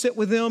go and you sit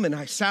with them, and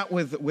I sat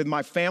with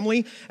my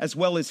family as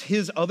well as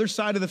his other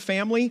side of the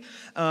family.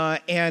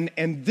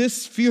 And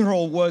this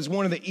funeral was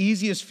one of the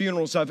easiest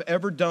funerals I've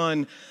ever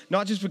done,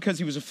 not just because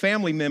he was a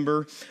family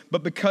member,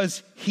 but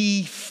because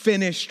he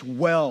finished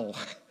well.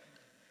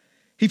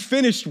 He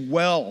finished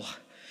well.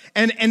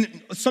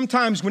 And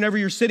sometimes whenever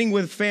you're sitting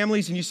with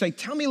families and you say,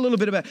 tell me a little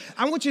bit about,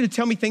 I want you to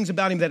tell me things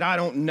about him that I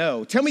don't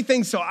know. Tell me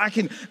things so I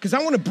can, because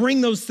I want to bring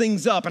those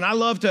things up. And I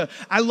love to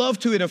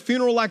in a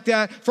funeral like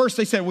that. First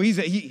they said, well,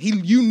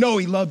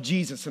 he loved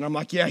Jesus. And I'm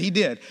like, yeah, he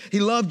did. He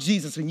loved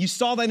Jesus. And you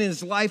saw that in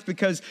his life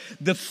because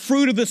the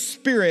fruit of the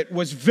Spirit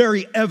was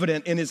very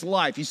evident in his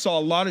life. You saw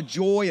a lot of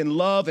joy and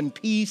love and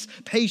peace,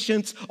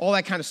 patience, all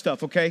that kind of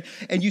stuff, okay?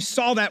 And you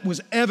saw that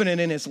was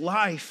evident in his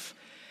life.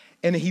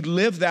 And he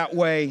lived that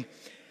way.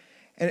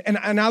 And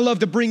I love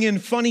to bring in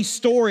funny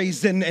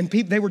stories. And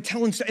people, they were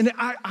telling, and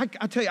I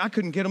tell you, I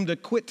couldn't get them to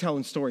quit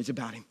telling stories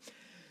about him.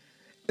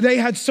 They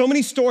had so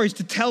many stories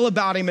to tell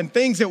about him and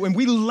things that when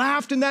we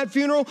laughed in that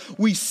funeral,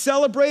 we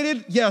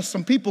celebrated. Yes,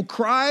 some people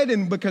cried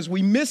and because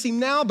we miss him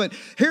now, but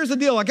here's the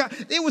deal.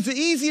 It was the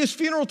easiest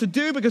funeral to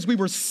do because we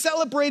were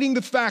celebrating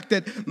the fact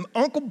that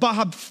Uncle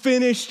Bob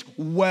finished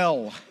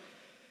well.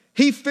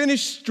 He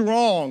finished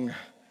strong.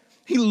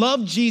 He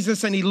loved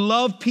Jesus and he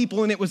loved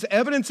people and it was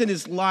evidence in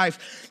his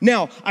life.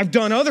 Now, I've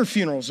done other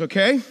funerals,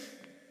 okay,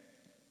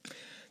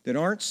 that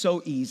aren't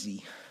so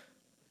easy.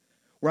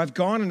 Where I've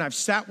gone and I've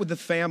sat with the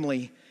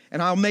family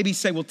and I'll maybe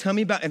say, well, tell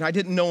me about, and I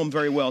didn't know them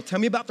very well. Tell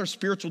me about their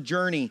spiritual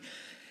journey.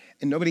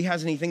 And nobody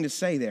has anything to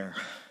say there.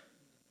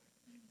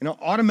 And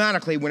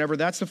automatically, whenever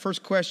that's the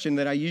first question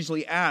that I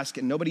usually ask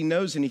and nobody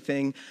knows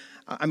anything,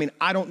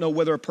 I don't know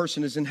whether a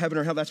person is in heaven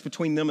or hell. That's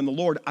between them and the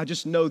Lord. I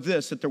just know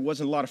this, that there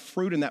wasn't a lot of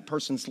fruit in that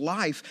person's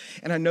life.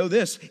 And I know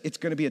this, it's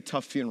going to be a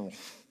tough funeral.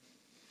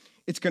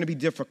 It's going to be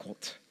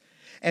difficult.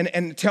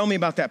 And tell me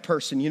about that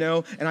person, you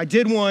know. And I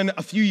did one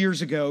a few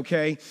years ago,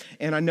 okay.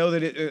 And I know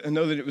that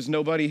it was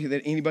nobody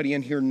that anybody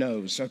in here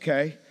knows,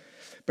 okay.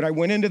 But I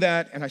went into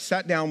that and I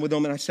sat down with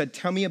them and I said,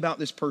 tell me about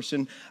this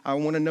person. I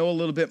want to know a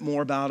little bit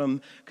more about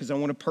them because I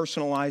want to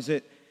personalize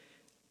it.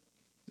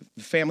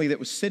 The family that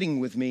was sitting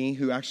with me,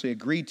 who actually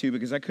agreed to,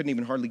 because I couldn't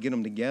even hardly get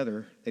them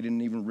together. They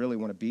didn't even really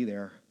want to be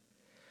there.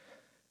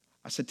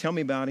 I said, tell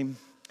me about him.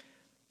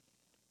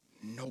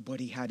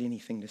 Nobody had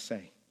anything to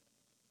say.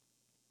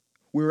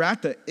 We were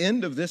at the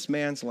end of this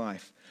man's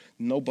life.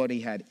 Nobody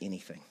had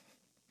anything.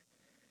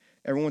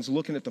 Everyone's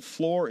looking at the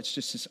floor. It's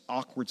just this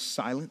awkward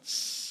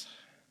silence.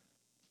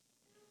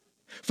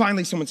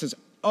 Finally, someone says,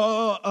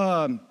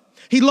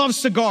 he loves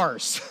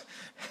cigars.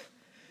 I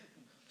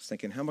was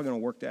thinking, how am I going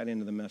to work that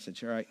into the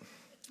message? All right.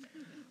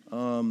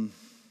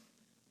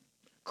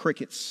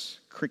 Crickets.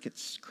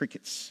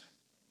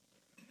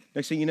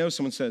 Next thing you know,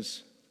 someone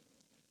says,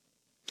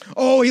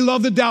 oh, he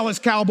loved the Dallas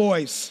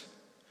Cowboys.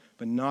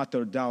 But not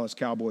the Dallas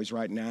Cowboys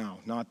right now.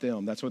 Not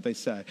them. That's what they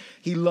said.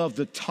 He loved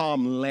the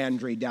Tom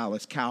Landry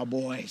Dallas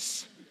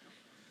Cowboys.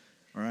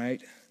 All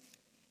right.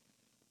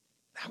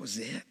 That was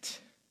it.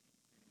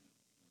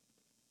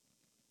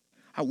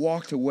 I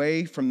walked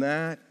away from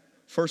that,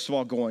 first of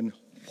all, going,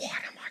 what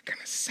am I going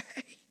to say?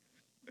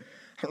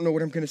 I don't know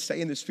what I'm going to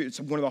say in this funeral. It's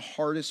one of the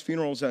hardest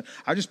funerals.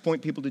 I just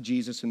point people to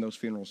Jesus in those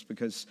funerals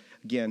because,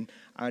 again,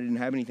 I didn't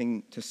have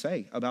anything to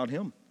say about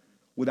him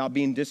without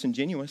being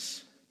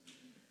disingenuous.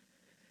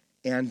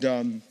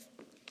 And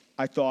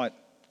I thought,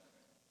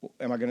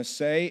 am I going to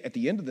say at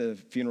the end of the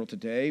funeral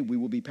today, we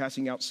will be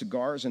passing out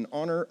cigars in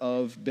honor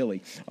of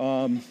Billy.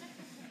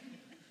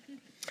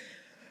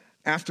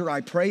 After I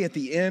pray at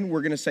the end,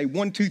 we're going to say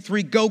 1, 2,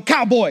 3, go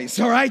Cowboys,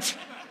 all right?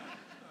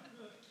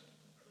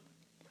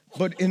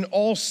 But in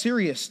all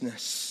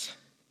seriousness,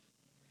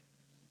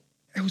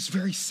 it was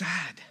very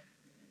sad.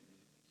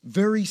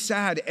 Very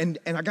sad. And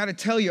I got to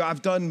tell you,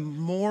 I've done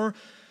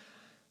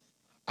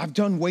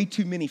way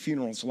too many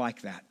funerals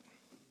like that.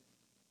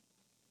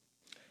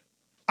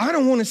 I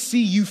don't want to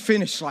see you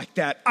finish like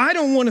that. I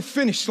don't want to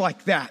finish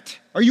like that.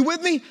 Are you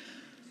with me?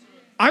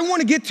 I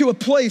want to get to a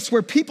place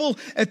where people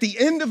at the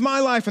end of my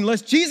life,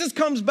 unless Jesus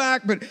comes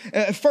back, but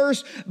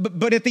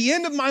at the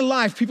end of my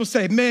life, people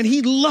say, man,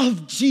 he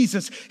loved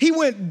Jesus. He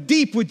went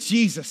deep with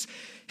Jesus.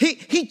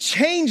 He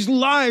changed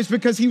lives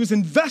because he was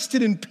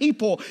invested in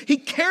people. He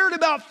cared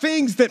about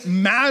things that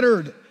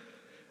mattered,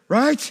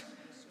 right?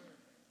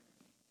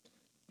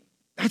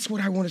 That's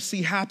what I want to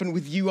see happen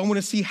with you. I want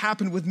to see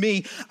happen with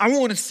me. I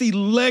want to see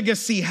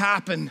legacy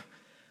happen.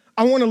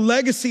 I want a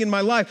legacy in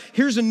my life.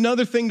 Here's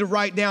another thing to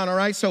write down, all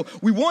right? So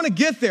we want to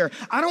get there.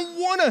 I don't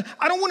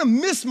want to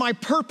miss my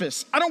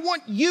purpose. I don't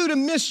want you to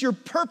miss your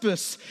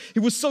purpose. It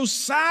was so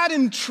sad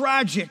and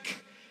tragic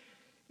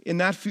in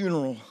that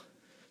funeral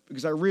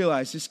because I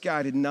realized this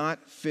guy did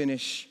not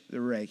finish the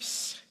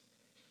race.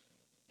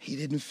 He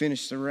didn't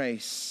finish the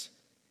race.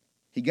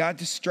 He got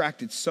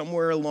distracted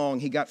somewhere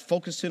along. He got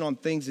focused in on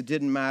things that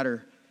didn't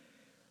matter,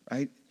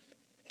 right?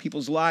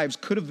 People's lives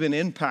could have been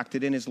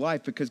impacted in his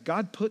life because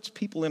God puts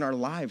people in our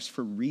lives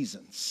for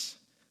reasons.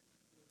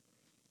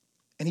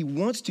 And he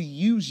wants to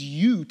use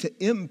you to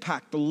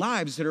impact the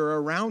lives that are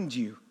around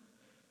you.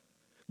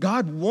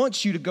 God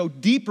wants you to go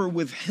deeper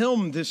with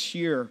him this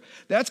year.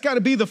 That's got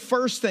to be the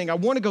first thing. I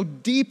want to go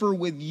deeper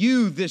with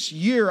you this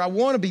year. I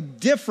want to be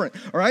different,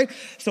 all right?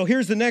 So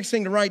here's the next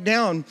thing to write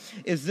down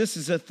is this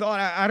is a thought.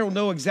 I don't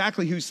know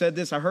exactly who said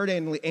this. I heard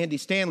Andy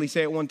Stanley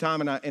say it one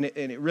time, and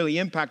it really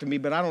impacted me,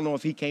 but I don't know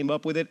if he came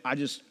up with it.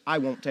 I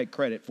won't take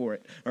credit for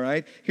it, all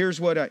right?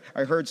 Here's what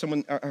I heard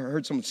someone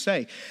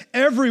say.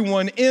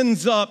 Everyone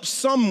ends up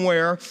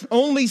somewhere.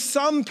 Only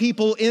some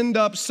people end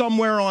up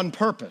somewhere on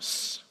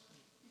purpose.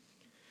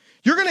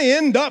 You're going to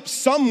end up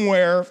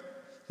somewhere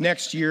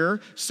next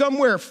year,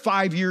 somewhere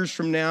 5 years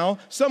from now,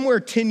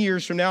 somewhere 10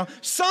 years from now,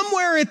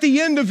 somewhere at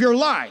the end of your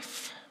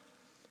life.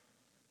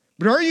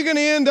 But are you going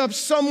to end up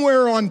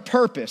somewhere on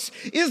purpose?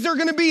 Is there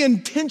going to be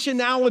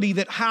intentionality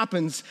that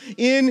happens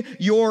in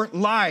your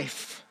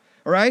life?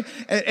 All right?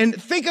 And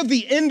think of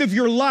the end of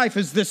your life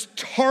as this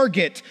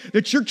target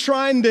that you're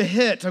trying to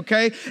hit,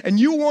 okay? And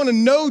you want to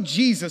know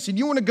Jesus and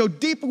you want to go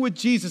deeper with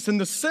Jesus. And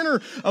the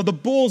center of the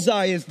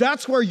bullseye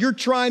that's where you're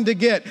trying to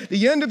get.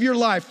 The end of your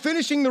life,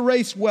 finishing the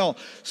race well.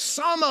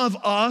 Some of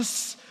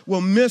us will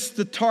miss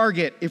the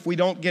target if we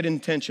don't get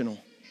intentional.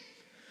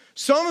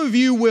 Some of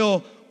you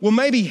will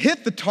maybe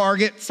hit the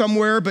target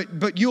somewhere,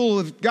 but you'll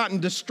have gotten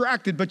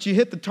distracted, but you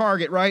hit the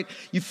target, right?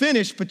 You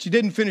finished, but you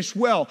didn't finish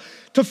well.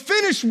 To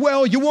finish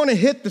well, you want to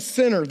hit the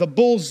center, the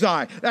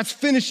bullseye. That's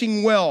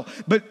finishing well.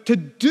 But to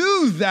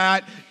do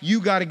that, you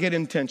got to get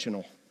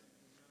intentional.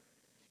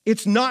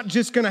 It's not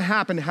just going to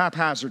happen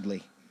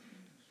haphazardly.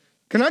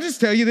 Can I just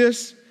tell you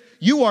this?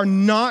 You are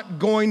not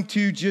going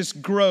to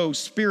just grow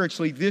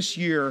spiritually this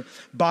year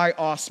by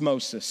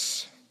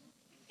osmosis.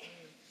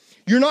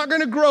 You're not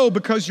going to grow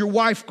because your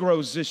wife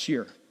grows this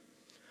year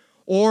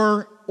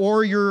or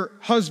your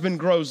husband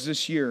grows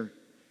this year.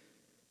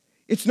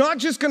 It's not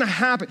just going to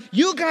happen.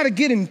 You got to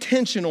get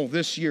intentional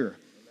this year.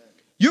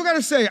 You got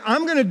to say,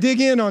 I'm going to dig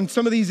in on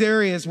some of these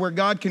areas where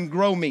God can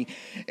grow me.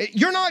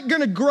 You're not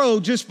going to grow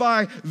just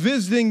by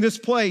visiting this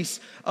place,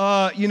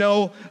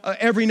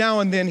 every now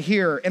and then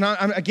here. And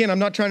I'm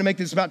not trying to make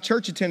this about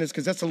church attendance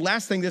because that's the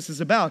last thing this is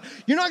about.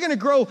 You're not going to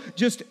grow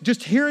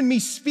just hearing me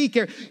speak.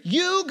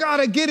 You got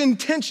to get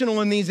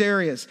intentional in these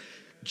areas.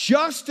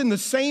 Just in the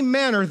same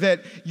manner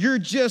that you're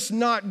just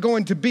not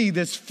going to be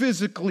this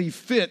physically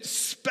fit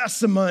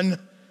specimen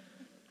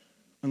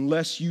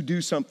unless you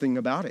do something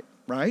about it,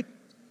 right?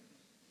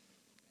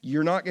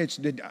 You're not,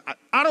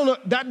 I don't know,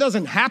 that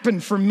doesn't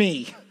happen for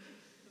me.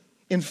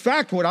 In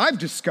fact, what I've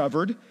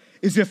discovered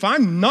is if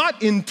I'm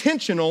not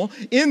intentional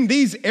in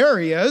these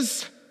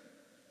areas,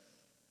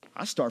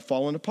 I start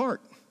falling apart.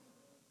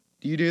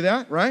 Do you do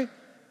that, right?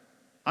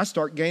 I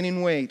start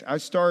gaining weight. I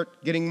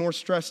start getting more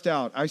stressed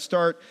out. I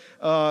start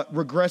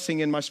regressing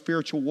in my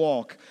spiritual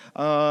walk.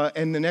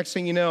 And the next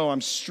thing you know,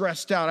 I'm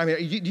stressed out. I mean,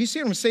 do you see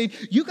what I'm saying?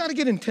 You got to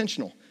get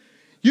intentional.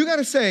 You got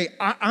to say,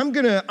 I'm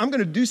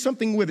gonna do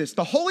something with this.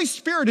 The Holy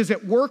Spirit is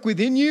at work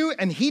within you,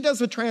 and He does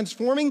the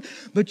transforming,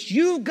 but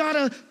you got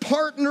to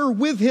partner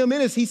with Him in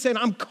this. He said,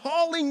 I'm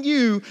calling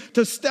you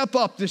to step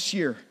up this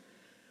year.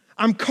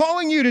 I'm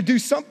calling you to do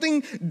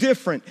something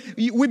different.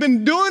 We've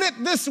been doing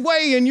it this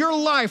way in your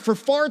life for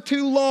far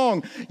too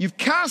long. You've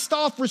cast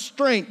off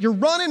restraint. You're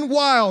running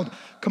wild.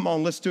 Come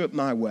on, let's do it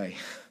my way.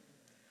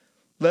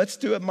 Let's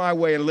do it my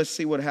way, and let's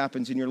see what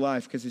happens in your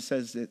life, because it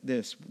says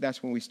this.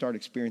 That's when we start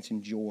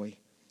experiencing joy.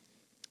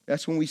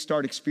 That's when we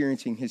start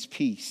experiencing His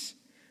peace,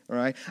 all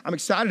right? I'm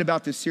excited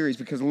about this series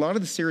because a lot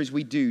of the series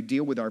we do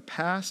deal with our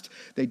past.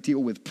 They deal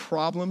with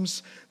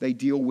problems. They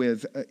deal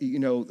with,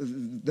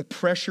 the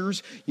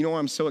pressures. You know why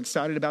I'm so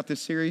excited about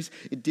this series?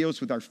 It deals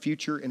with our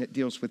future, and it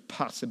deals with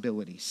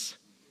possibilities.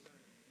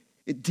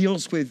 It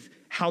deals with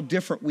how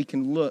different we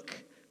can look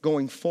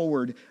going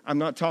forward. I'm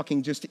not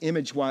talking just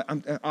image-wise,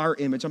 our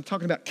image. I'm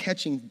talking about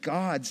catching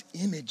God's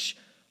image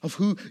of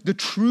who the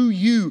true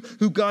you,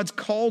 who God's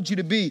called you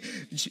to be.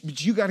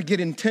 But you got to get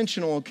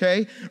intentional,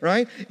 okay?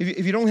 Right?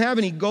 If you don't have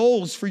any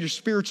goals for your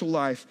spiritual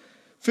life,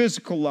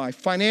 physical life,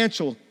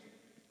 financial,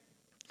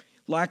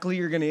 likely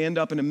you're going to end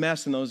up in a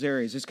mess in those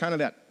areas. It's kind of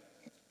that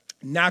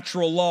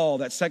natural law,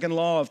 that second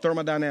law of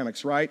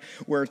thermodynamics, right?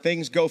 Where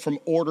things go from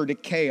order to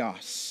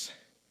chaos.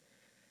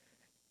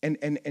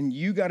 And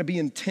you got to be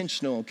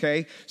intentional,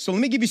 okay? So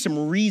let me give you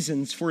some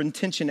reasons for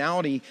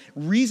intentionality,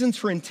 reasons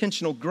for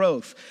intentional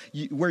growth,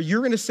 where you're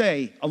going to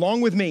say,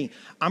 along with me,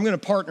 I'm going to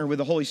partner with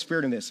the Holy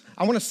Spirit in this.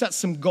 I want to set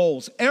some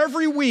goals.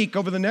 Every week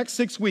over the next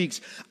 6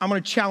 weeks, I'm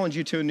going to challenge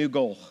you to a new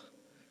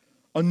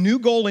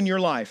goal in your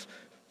life,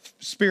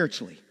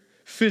 spiritually,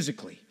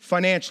 physically,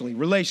 financially,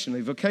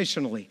 relationally,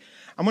 vocationally.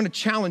 I'm going to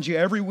challenge you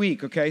every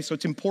week, okay? So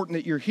it's important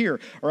that you're here,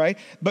 all right?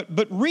 But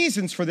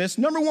reasons for this.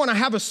 Number one, I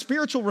have a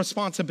spiritual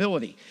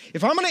responsibility.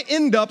 If I'm going to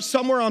end up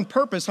somewhere on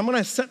purpose, I'm going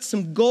to set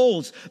some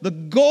goals. The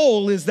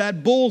goal is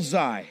that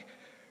bullseye,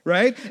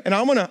 right? And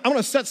I'm going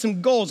to set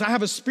some goals. I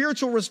have a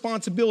spiritual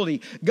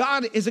responsibility.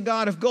 God is a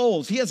God of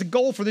goals. He has a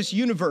goal for this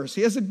universe.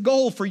 He has a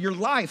goal for your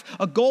life,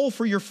 a goal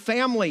for your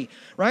family,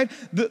 right?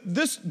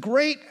 This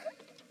great,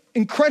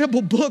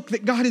 incredible book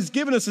that God has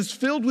given us is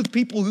filled with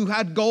people who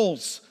had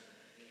goals.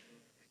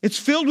 It's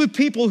filled with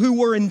people who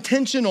were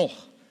intentional,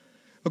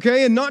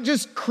 okay? And not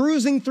just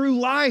cruising through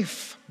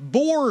life,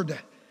 bored.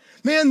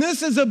 Man,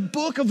 this is a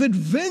book of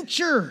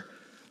adventure.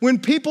 When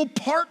people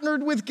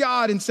partnered with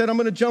God and said, I'm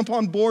going to jump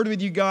on board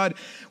with you, God,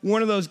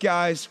 one of those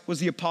guys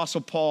was the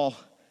Apostle Paul.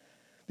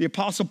 The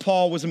Apostle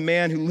Paul was a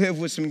man who lived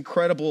with some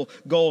incredible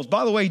goals.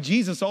 By the way,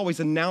 Jesus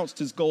always announced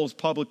his goals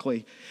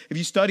publicly. If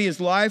you study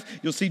his life,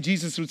 you'll see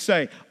Jesus would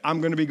say,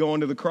 I'm going to be going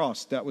to the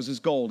cross. That was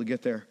his goal to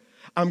get there.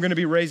 I'm going to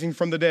be raising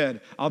from the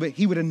dead.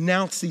 He would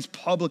announce these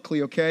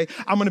publicly, okay?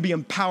 I'm going to be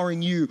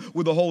empowering you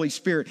with the Holy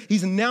Spirit.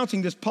 He's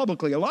announcing this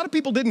publicly. A lot of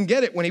people didn't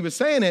get it when he was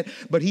saying it,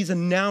 but he's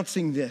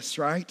announcing this,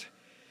 right?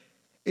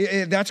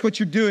 That's what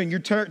you're doing.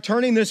 You're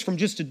turning this from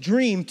just a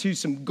dream to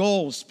some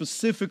goals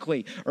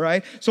specifically, all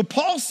right? So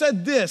Paul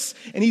said this,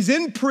 and he's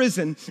in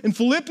prison. In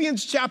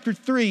Philippians chapter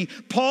 3,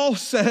 Paul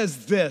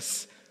says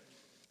this.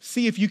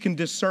 See if you can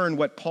discern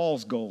what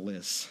Paul's goal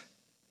is.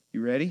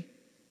 You ready?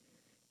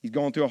 He's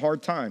going through a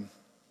hard time.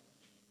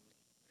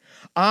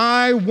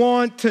 I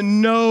want to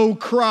know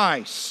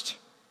Christ.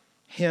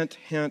 Hint,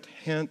 hint,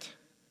 hint.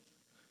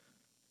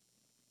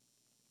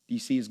 Do you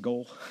see his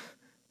goal?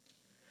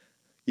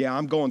 Yeah,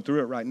 I'm going through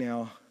it right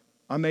now.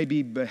 I may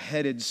be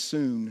beheaded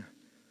soon.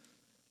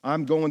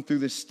 I'm going through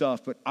this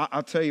stuff, but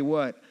I'll tell you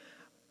what,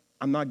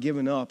 I'm not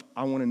giving up.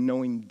 I want to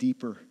know him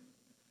deeper.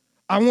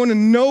 I want to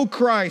know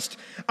Christ.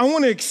 I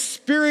want to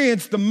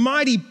experience the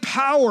mighty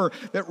power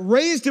that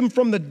raised him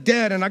from the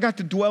dead, and I got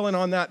to dwell in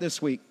on that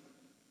this week.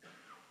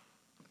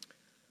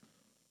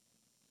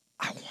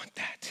 I want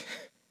that.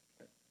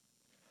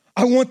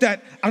 I don't want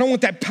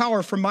that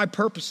power for my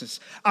purposes.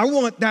 I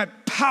want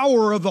that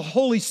power of the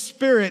Holy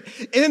Spirit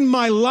in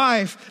my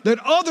life that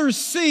others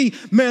see,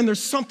 man,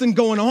 there's something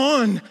going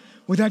on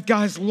with that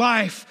guy's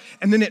life.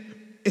 And then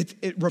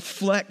it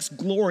reflects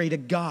glory to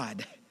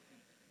God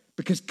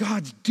because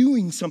God's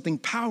doing something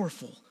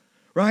powerful.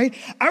 Right?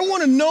 I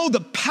want to know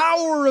the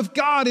power of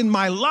God in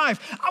my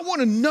life. I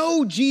want to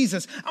know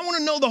Jesus. I want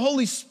to know the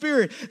Holy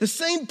Spirit, the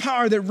same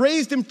power that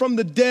raised him from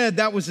the dead.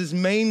 That was his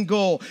main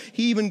goal.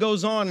 He even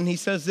goes on and he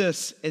says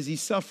this as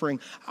he's suffering.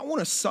 I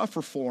want to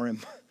suffer for him.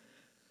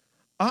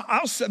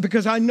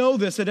 Because I know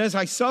this, that as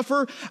I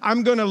suffer,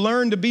 I'm going to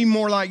learn to be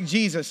more like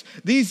Jesus.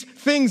 These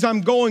things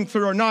I'm going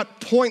through are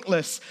not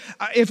pointless.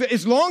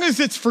 As long as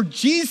it's for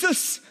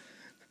Jesus,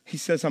 he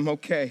says, I'm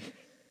okay.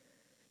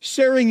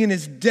 Sharing in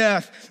his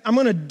death. I'm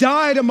going to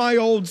die to my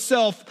old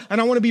self, and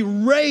I want to be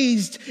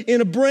raised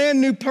in a brand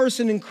new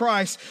person in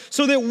Christ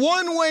so that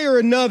one way or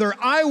another,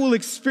 I will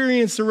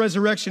experience the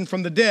resurrection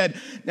from the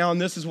dead. Now, and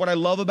this is what I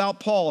love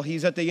about Paul.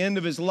 He's at the end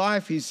of his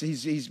life. He's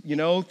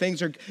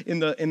things are in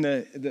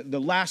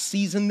the last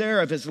season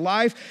there of his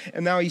life.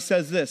 And now he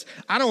says this,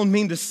 I don't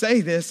mean to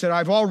say this, that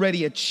I've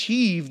already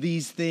achieved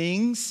these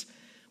things.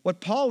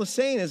 What Paul is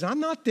saying is, I'm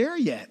not there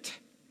yet.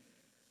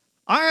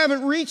 I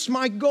haven't reached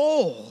my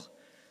goal.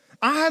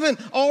 I haven't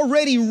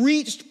already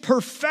reached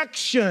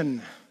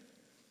perfection.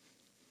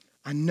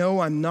 I know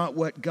I'm not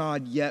what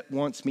God yet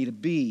wants me to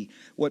be.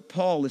 What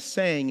Paul is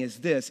saying is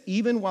this,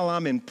 even while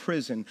I'm in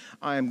prison,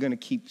 I am going to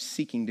keep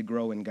seeking to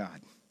grow in God.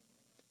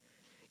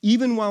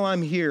 Even while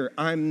I'm here,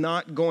 I'm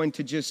not going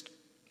to just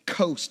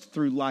coast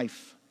through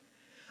life.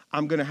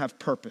 I'm going to have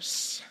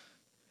purpose.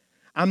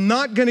 I'm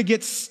not going to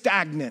get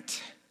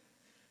stagnant.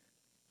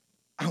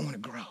 I want to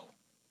grow.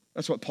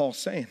 That's what Paul's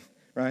saying,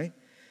 right?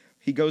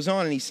 He goes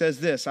on and he says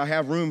this, I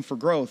have room for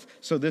growth.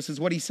 So this is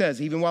what he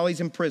says, even while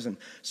he's in prison.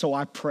 So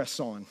I press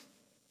on.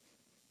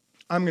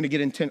 I'm going to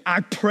get intent. I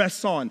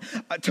press on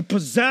to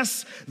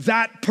possess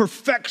that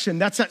perfection.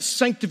 That's that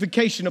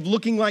sanctification of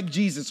looking like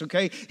Jesus,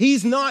 okay?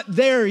 He's not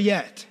there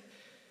yet.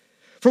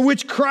 For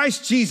which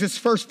Christ Jesus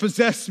first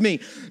possessed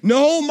me.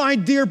 No, my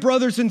dear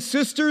brothers and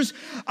sisters,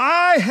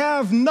 I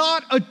have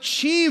not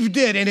achieved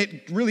it. And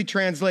it really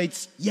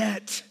translates,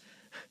 yet.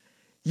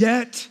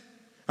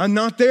 I'm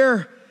not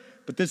there.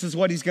 But this is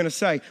what he's going to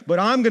say. But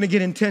I'm going to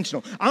get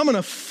intentional. I'm going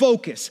to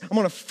focus. I'm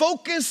going to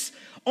focus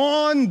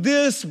on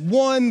this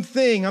one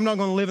thing. I'm not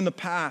going to live in the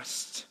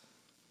past.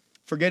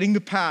 Forgetting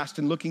the past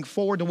and looking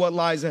forward to what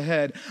lies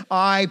ahead.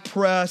 I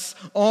press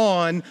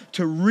on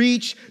to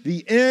reach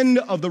the end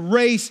of the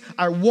race.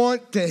 I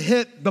want to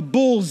hit the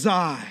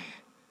bullseye.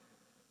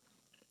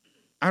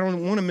 I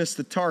don't want to miss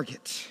the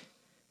target.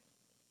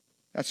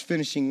 That's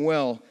finishing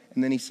well.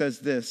 And then he says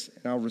this,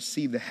 and I'll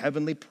receive the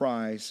heavenly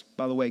prize.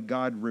 By the way,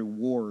 God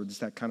rewards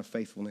that kind of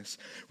faithfulness.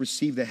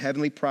 Receive the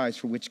heavenly prize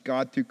for which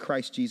God through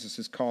Christ Jesus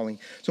is calling.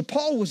 So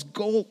Paul was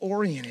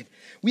goal-oriented.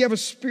 We have a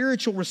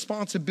spiritual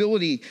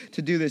responsibility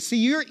to do this. See,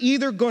 you're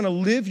either going to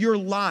live your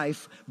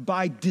life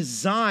by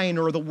design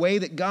or the way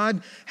that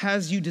God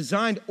has you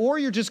designed, or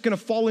you're just going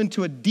to fall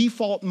into a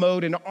default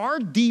mode. And our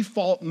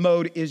default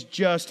mode is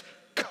just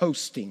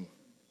coasting,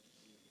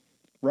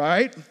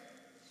 right?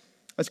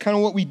 That's kind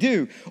of what we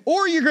do.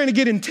 Or you're going to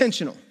get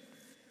intentional,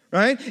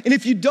 right? And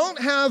if you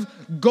don't have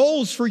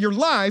goals for your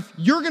life,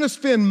 you're going to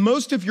spend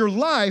most of your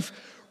life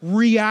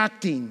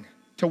reacting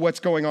to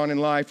what's going on in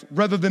life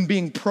rather than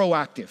being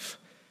proactive.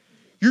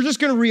 You're just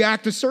going to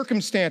react to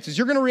circumstances.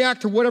 You're going to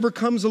react to whatever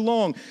comes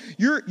along.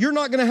 You're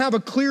not going to have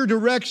a clear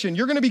direction.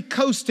 You're going to be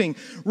coasting.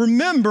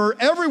 Remember,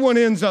 everyone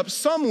ends up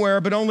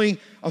somewhere, but only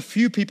a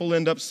few people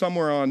end up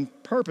somewhere on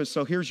purpose.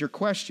 So here's your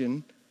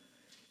question.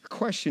 Your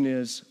question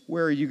is,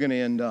 where are you going to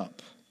end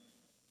up?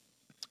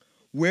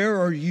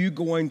 Where are you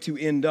going to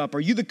end up?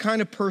 Are you the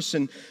kind of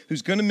person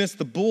who's going to miss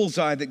the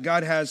bullseye that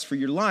God has for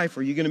your life,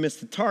 or are you going to miss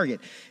the target?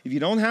 If you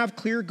don't have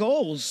clear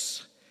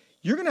goals,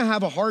 you're going to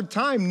have a hard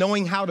time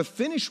knowing how to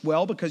finish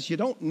well because you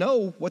don't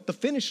know what the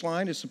finish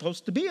line is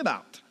supposed to be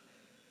about.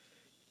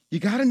 You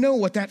got to know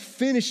what that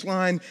finish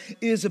line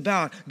is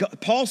about.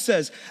 Paul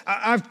says,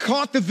 I've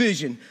caught the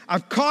vision.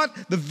 I've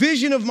caught the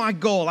vision of my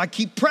goal. I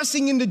keep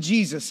pressing into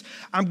Jesus.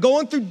 I'm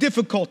going through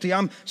difficulty.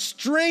 I'm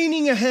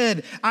straining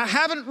ahead. I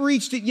haven't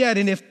reached it yet.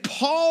 And if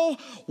Paul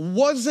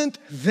wasn't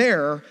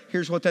there,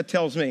 here's what that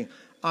tells me.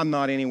 I'm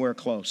not anywhere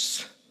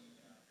close.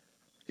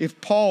 If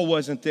Paul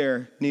wasn't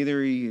there, neither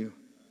are you.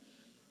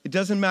 It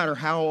doesn't matter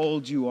how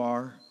old you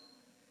are.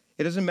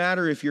 It doesn't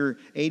matter if you're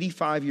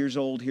 85 years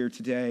old here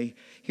today.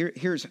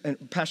 Here's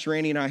Pastor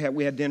Andy and I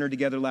we had dinner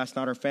together last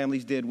night. Our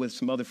families did with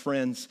some other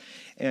friends.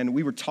 And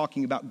we were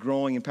talking about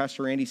growing. And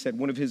Pastor Andy said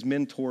one of his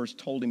mentors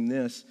told him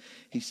this.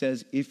 He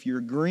says, if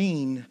you're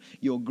green,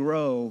 you'll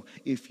grow.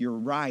 If you're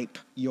ripe,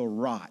 you'll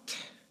rot.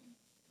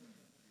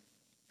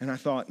 And I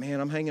thought, man,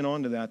 I'm hanging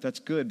on to that. That's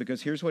good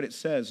because here's what it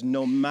says.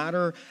 No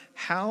matter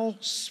how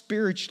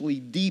spiritually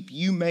deep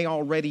you may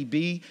already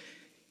be,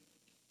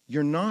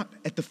 you're not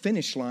at the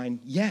finish line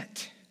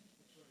yet.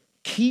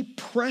 Keep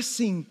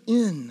pressing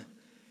in.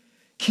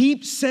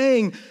 Keep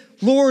saying,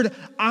 Lord,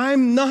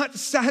 I'm not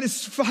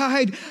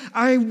satisfied.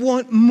 I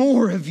want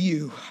more of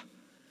you.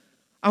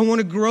 I want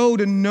to grow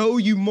to know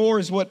you more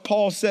is what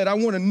Paul said. I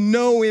want to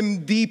know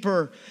him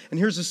deeper. And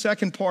here's the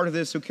second part of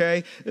this,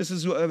 okay?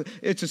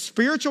 It's a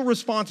spiritual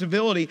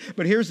responsibility,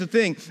 but here's the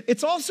thing.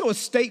 It's also a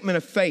statement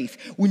of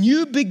faith. When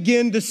you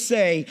begin to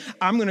say,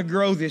 I'm going to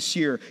grow this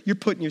year, you're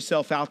putting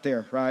yourself out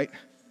there, right?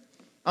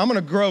 I'm going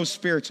to grow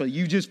spiritually.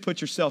 You just put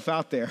yourself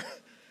out there,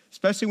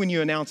 especially when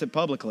you announce it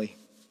publicly,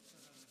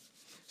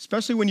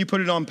 especially when you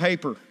put it on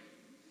paper.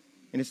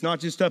 And it's not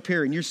just up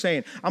here. And you're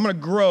saying, I'm going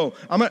to grow.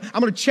 I'm going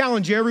to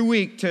challenge you every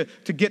week to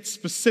get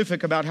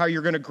specific about how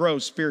you're going to grow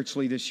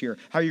spiritually this year,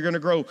 how you're going to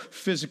grow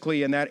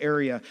physically in that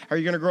area, how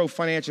you're going to grow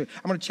financially.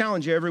 I'm going to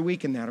challenge you every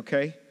week in that,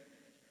 okay?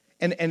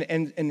 And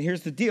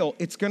here's the deal.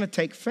 It's going to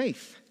take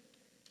faith.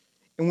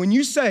 And when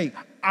you say,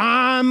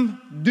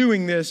 I'm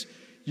doing this,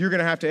 you're going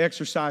to have to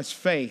exercise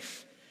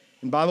faith.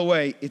 And by the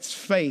way, it's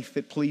faith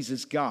that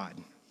pleases God.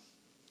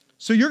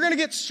 So you're going to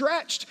get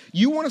stretched.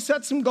 You want to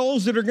set some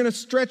goals that are going to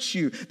stretch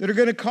you, that are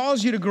going to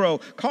cause you to grow,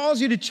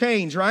 cause you to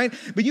change, right?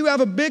 But you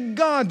have a big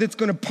God that's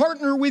going to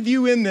partner with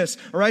you in this,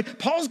 all right?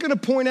 Paul's going to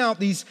point out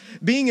these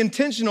being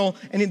intentional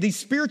and in these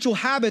spiritual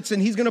habits,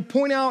 and he's going to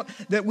point out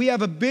that we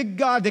have a big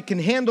God that can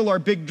handle our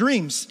big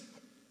dreams.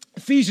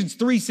 Ephesians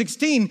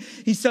 3:16,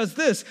 he says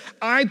this,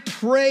 I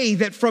pray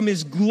that from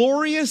his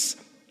glorious,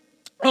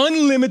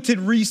 unlimited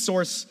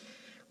resources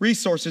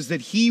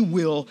that he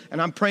will,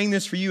 and I'm praying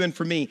this for you and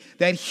for me,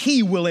 that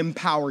he will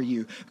empower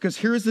you. Because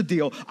here's the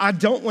deal. I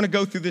don't want to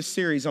go through this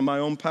series on my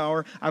own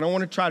power. I don't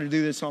want to try to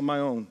do this on my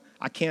own.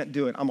 I can't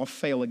do it. I'm going to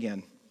fail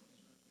again.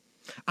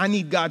 I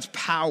need God's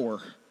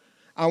power.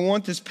 I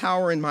want this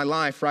power in my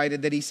life,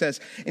 right? That he says,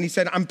 and he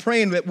said, I'm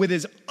praying that with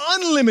his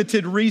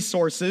unlimited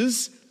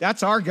resources,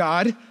 that's our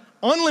God,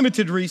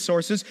 unlimited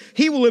resources,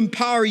 he will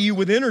empower you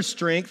with inner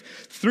strength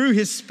through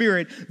his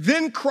Spirit.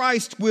 Then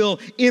Christ will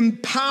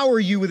empower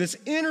you with his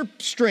inner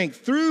strength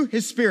through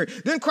his Spirit.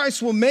 Then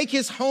Christ will make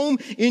his home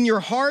in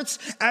your hearts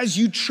as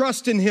you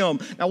trust in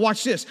him. Now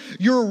watch this.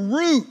 Your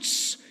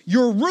roots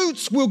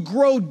will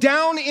grow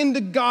down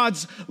into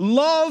God's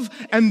love,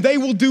 and they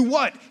will do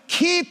what?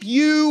 Keep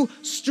you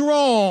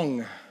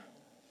strong.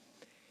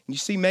 You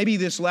see, maybe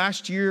this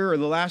last year or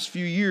the last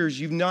few years,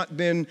 you've not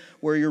been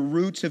where your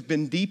roots have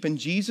been deep in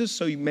Jesus.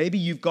 So maybe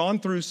you've gone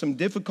through some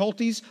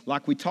difficulties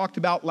like we talked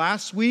about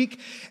last week.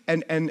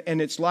 And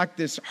it's like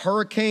this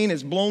hurricane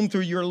has blown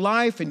through your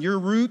life and your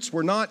roots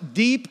were not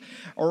deep,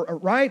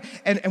 right?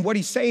 And what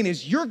he's saying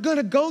is you're going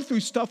to go through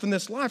stuff in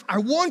this life. I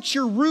want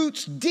your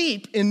roots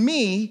deep in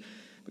me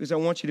because I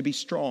want you to be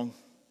strong.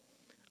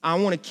 I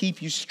want to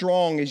keep you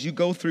strong as you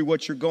go through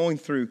what you're going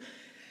through.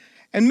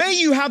 And may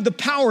you have the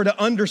power to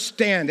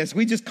understand, as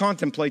we just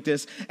contemplate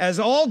this, as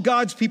all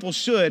God's people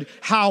should,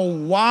 how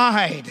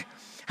wide,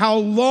 how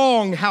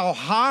long, how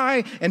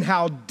high, and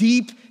how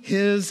deep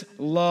his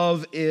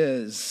love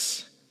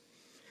is.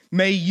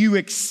 May you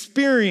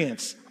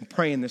experience, I'm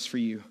praying this for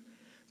you,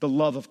 the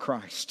love of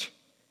Christ.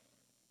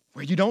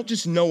 Where you don't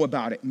just know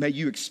about it, may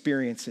you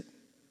experience it.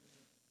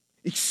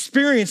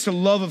 Experience the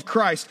love of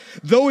Christ,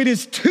 though it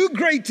is too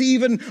great to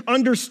even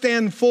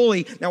understand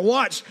fully. Now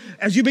watch,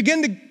 as you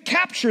begin to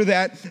capture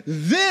that,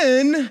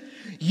 then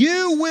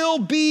you will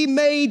be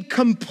made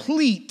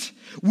complete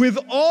with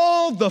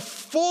all the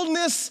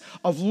fullness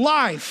of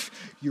life.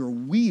 Your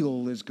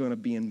wheel is going to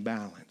be in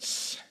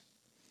balance.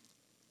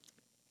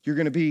 You're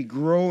going to be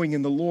growing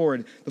in the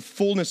Lord, the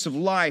fullness of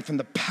life and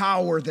the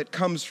power that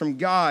comes from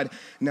God.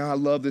 Now, I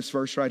love this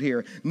verse right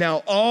here.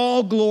 Now,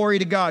 all glory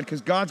to God,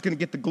 because God's going to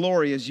get the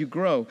glory as you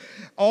grow.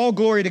 All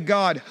glory to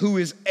God who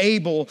is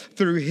able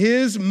through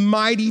his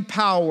mighty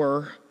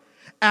power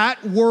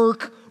at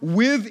work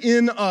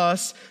within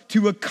us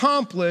to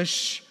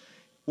accomplish,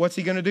 what's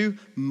he going to do?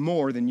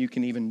 More than you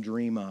can even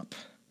dream up.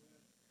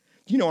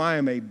 You know, I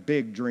am a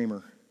big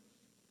dreamer.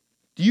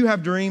 Do you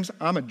have dreams?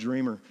 I'm a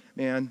dreamer,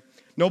 man.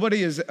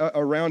 Nobody is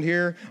around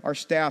here, our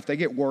staff, they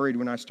get worried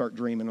when I start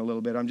dreaming a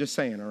little bit. I'm just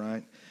saying, all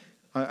right?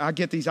 I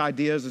get these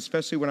ideas,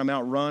 especially when I'm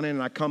out running,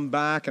 and I come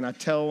back and I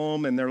tell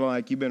them, and they're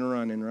like, you've been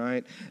running,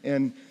 right?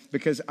 And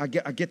because I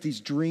get these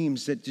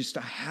dreams that just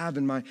I have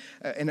in my,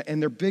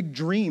 and they're big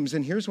dreams.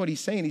 And here's what he's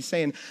saying. He's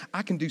saying,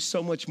 I can do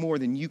so much more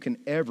than you can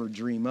ever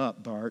dream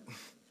up, Bart.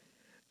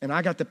 And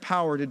I got the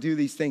power to do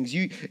these things.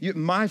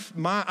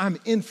 I'm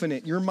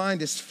infinite. Your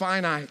mind is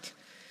finite.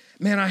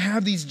 Man, I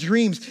have these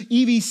dreams.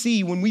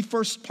 EVC, when we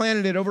first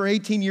planted it over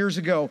 18 years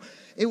ago,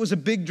 it was a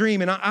big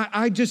dream. And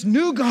I just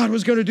knew God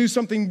was going to do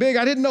something big.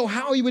 I didn't know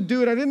how he would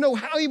do it. I didn't know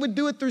how he would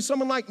do it through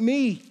someone like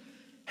me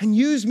and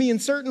use me in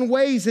certain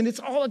ways. And it's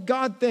all a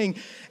God thing.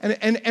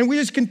 And we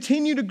just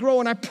continue to grow.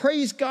 And I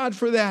praise God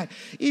for that.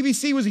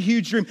 EVC was a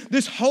huge dream.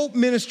 This Hope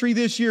ministry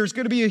this year is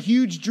going to be a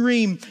huge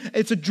dream.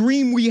 It's a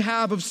dream we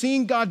have of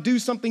seeing God do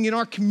something in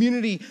our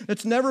community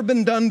that's never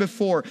been done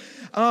before.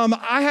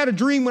 I had a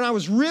dream when I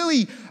was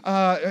really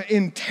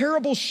in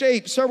terrible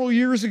shape several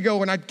years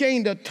ago, and I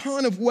gained a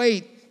ton of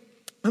weight.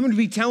 I'm going to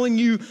be telling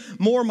you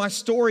more of my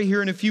story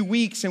here in a few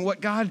weeks and what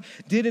God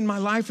did in my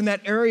life in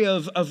that area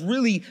of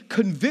really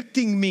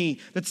convicting me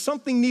that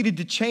something needed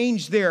to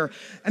change there.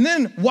 And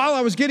then while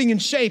I was getting in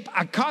shape,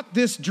 I caught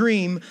this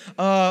dream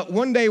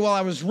one day while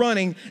I was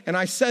running, and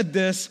I said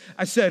this.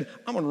 I said,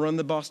 I'm going to run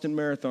the Boston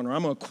Marathon, or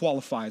I'm going to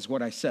qualify is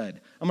what I said.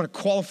 I'm going to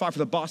qualify for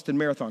the Boston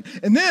Marathon.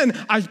 And then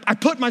I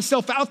put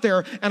myself out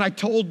there, and I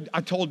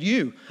told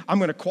you, I'm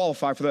going to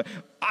qualify for the...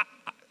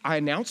 I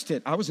announced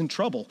it. I was in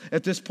trouble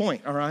at this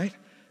point, all right?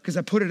 Because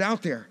I put it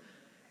out there.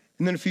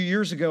 And then a few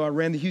years ago, I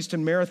ran the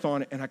Houston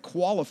Marathon, and I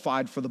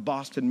qualified for the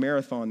Boston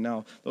Marathon.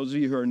 Now, those of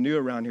you who are new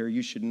around here,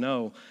 you should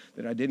know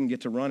that I didn't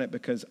get to run it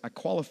because I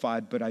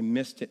qualified, but I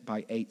missed it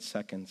by 8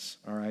 seconds,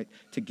 all right,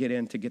 to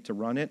get to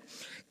run it.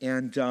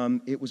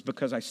 And it was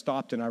because I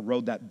stopped and I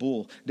rode that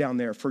bull down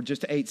there for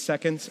just 8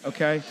 seconds,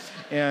 okay?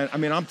 And, I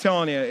mean, I'm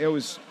telling you, it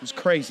was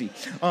crazy.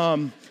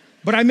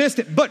 But I missed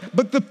it.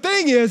 But the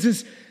thing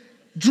is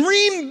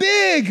dream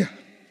big.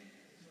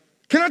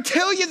 Can I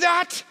tell you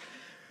that?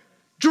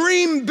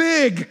 Dream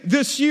big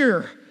this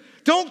year.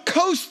 Don't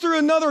coast through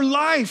another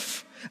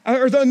life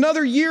or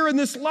another year in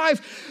this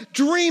life.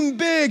 Dream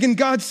big. And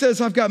God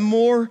says, I've got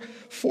more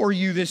for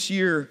you this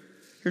year.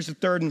 Here's the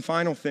third and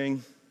final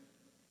thing.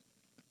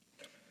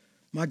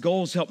 My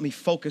goals help me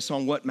focus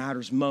on what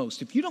matters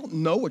most. If you don't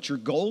know what your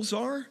goals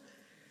are,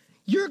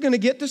 you're going to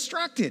get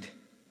distracted.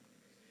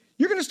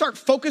 You're going to start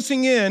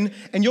focusing in,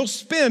 and you'll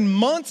spend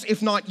months,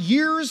 if not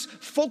years,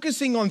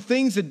 focusing on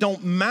things that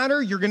don't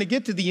matter. You're going to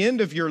get to the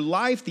end of your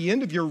life, the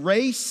end of your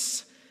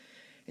race,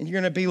 and you're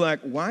going to be like,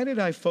 why did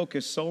I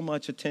focus so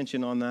much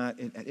attention on that?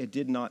 It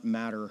did not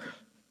matter.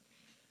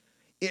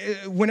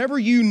 Whenever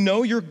you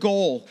know your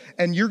goal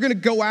and you're going to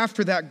go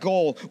after that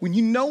goal, when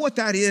you know what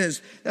that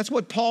is, that's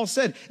what Paul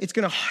said. It's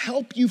going to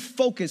help you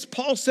focus.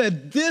 Paul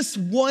said, this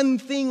one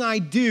thing I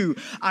do,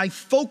 I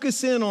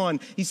focus in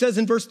on. He says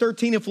in verse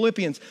 13 of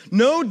Philippians,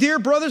 no, dear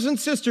brothers and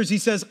sisters, he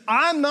says,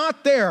 I'm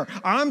not there.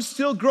 I'm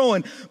still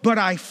growing, but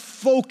I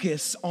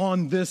focus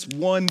on this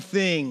one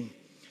thing.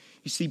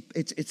 You see,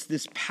 it's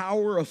this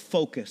power of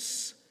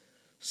focus.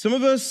 Some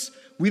of us,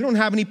 we don't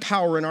have any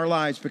power in our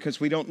lives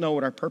because we don't know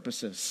what our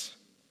purpose is.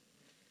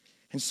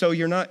 And so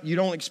you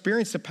don't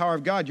experience the power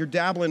of God. You're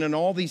dabbling in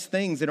all these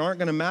things that aren't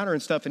going to matter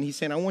and stuff. And he's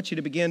saying, I want you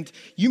to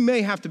you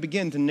may have to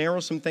begin to narrow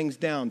some things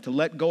down, to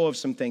let go of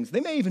some things.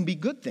 They may even be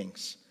good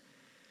things,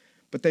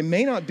 but they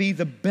may not be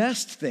the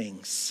best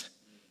things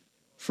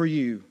for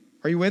you.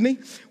 Are you with me?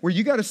 Where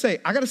I got to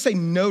say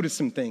no to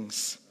some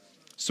things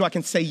so I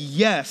can say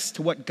yes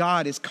to what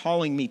God is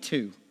calling me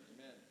to.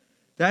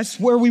 That's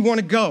where we want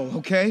to go,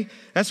 okay?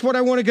 That's what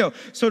I want to go.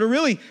 So to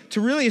really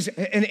is,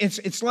 and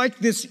it's like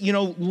this,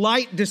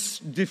 light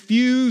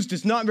diffused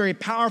is not very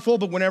powerful,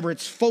 but whenever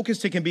it's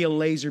focused, it can be a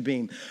laser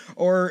beam.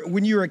 Or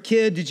when you were a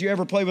kid, did you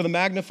ever play with a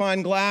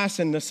magnifying glass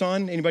in the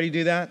sun? Anybody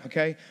do that?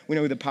 Okay, we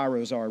know who the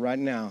pyros are right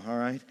now, all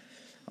right?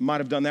 I might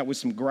have done that with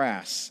some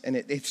grass, and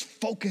it's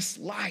focused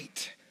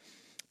light.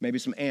 Maybe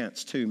some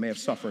ants too may have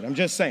suffered. I'm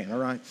just saying, all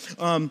right?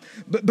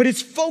 But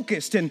it's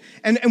focused, and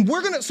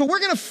we're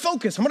gonna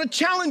focus. I'm gonna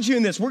challenge you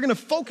in this. We're gonna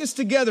focus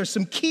together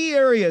some key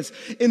areas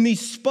in these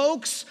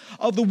spokes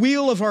of the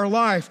wheel of our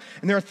life,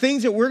 and there are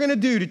things that we're gonna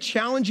do to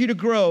challenge you to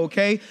grow.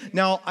 Okay?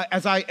 Now,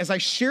 as I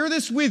share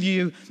this with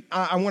you,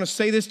 I want to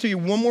say this to you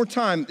one more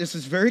time. This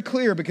is very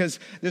clear because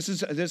this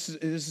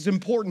is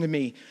important to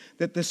me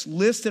that this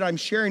list that I'm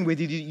sharing with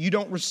you, you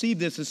don't receive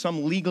this as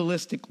some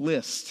legalistic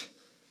list.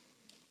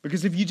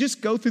 Because if you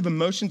just go through the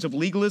motions of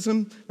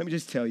legalism, let me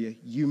just tell you,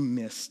 you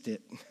missed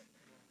it.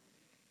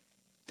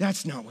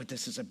 That's not what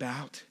this is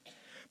about.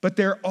 But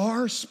there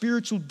are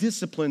spiritual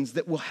disciplines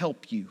that will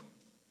help you,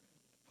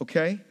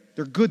 okay?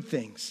 They're good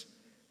things,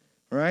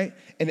 all right?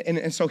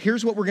 And so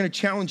here's what we're going to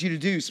challenge you to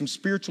do, some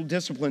spiritual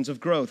disciplines of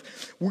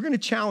growth. We're going to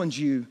challenge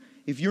you,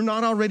 if you're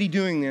not already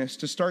doing this,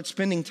 to start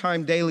spending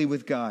time daily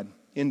with God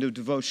into a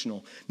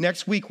devotional.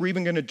 Next week, we're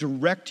even going to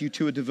direct you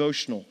to a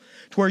devotional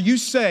to where you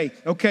say,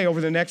 okay, over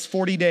the next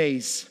 40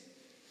 days,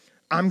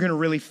 I'm going to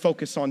really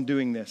focus on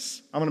doing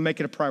this. I'm going to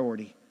make it a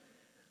priority.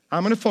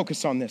 I'm going to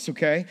focus on this,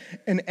 okay?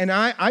 And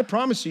I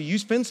promise you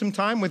spend some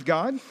time with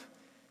God,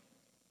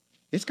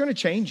 it's going to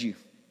change you.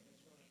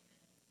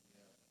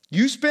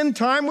 You spend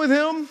time with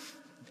Him,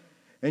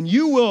 and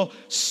you will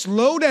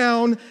slow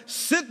down,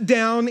 sit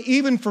down,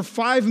 even for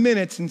 5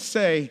 minutes and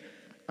say,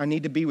 I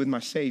need to be with my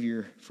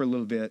Savior for a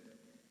little bit.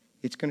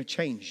 It's going to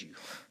change you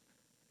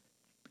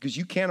because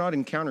you cannot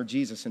encounter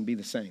Jesus and be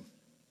the same.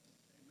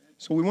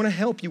 So we want to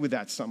help you with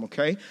that some,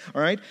 okay?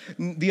 All right?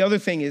 The other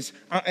thing is,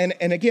 and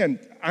again,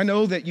 I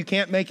know that you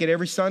can't make it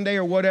every Sunday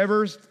or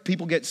whatever.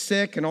 People get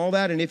sick and all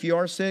that, and if you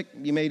are sick,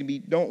 you maybe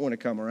don't want to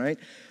come, all right?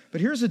 But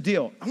here's the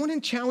deal. I want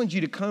to challenge you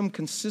to come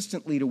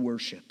consistently to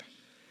worship.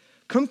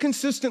 Come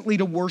consistently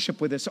to worship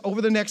with us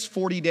over the next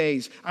 40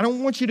 days. I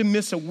don't want you to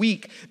miss a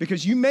week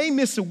because you may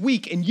miss a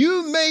week and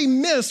you may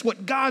miss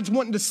what God's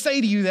wanting to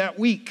say to you that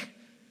week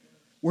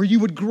where you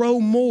would grow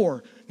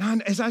more. Now,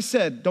 as I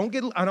said,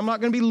 I'm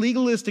not going to be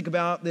legalistic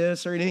about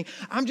this or anything.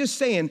 I'm just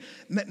saying,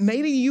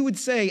 maybe you would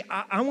say,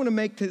 I want to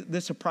make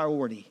this a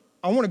priority.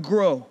 I want to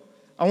grow.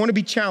 I want to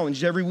be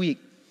challenged every week.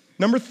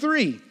 Number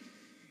 3,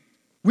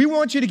 we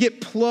want you to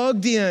get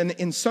plugged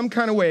in some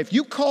kind of way. If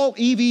you call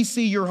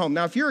EVC your home,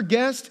 now if you're a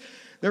guest,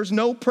 there's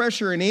no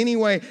pressure in any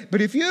way. But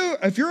if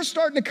you're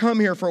starting to come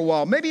here for a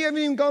while, maybe you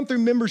haven't even gone through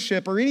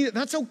membership or any,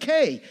 that's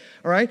okay,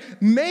 all right?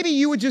 Maybe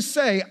you would just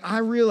say, I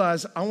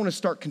realize I want to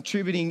start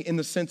contributing in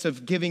the sense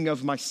of giving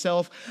of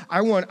myself.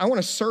 I want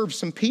to serve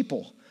some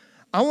people.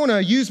 I want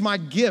to use my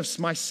gifts,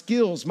 my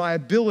skills, my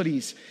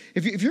abilities.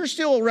 If you're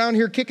still around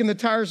here kicking the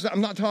tires,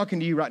 I'm not talking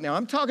to you right now.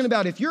 I'm talking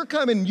about if you're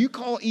coming and you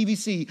call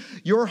EVC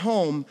your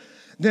home,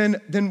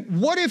 then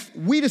what if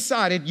we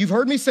decided, you've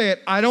heard me say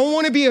it, I don't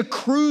want to be a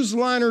cruise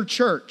liner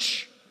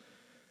church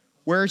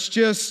where it's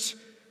just,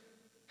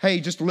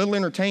 hey, just a little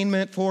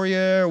entertainment for you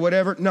or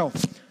whatever. No,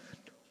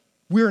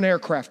 we're an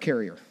aircraft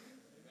carrier.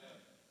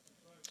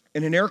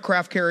 And an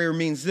aircraft carrier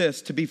means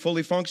this, to be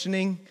fully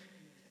functioning,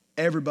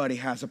 everybody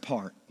has a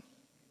part,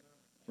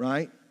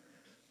 right?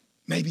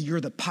 Maybe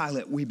you're the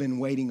pilot we've been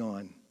waiting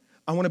on.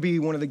 I want to be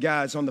one of the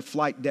guys on the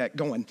flight deck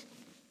going,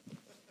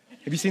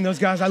 have you seen those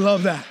guys? I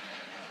love that.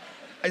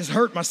 I just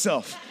hurt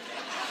myself.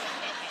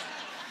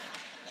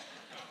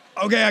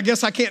 Okay, I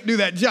guess I can't do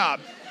that job.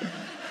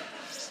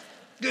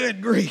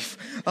 Good grief.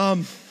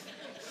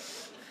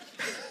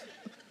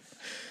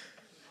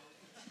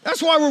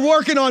 That's why we're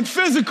working on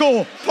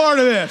physical part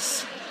of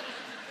this.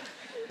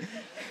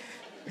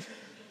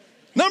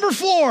 Number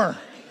 4,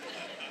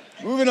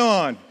 moving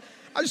on.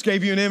 I just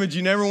gave you an image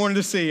you never wanted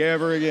to see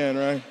ever again,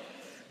 right?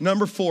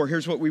 Number 4,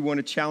 here's what we want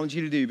to challenge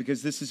you to do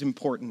because this is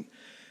important.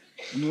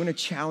 We want to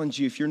challenge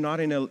you, if you're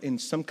not in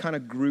some kind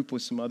of group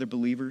with some other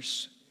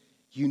believers,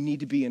 you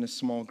need to be in a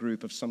small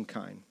group of some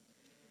kind.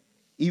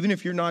 Even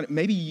if you're not,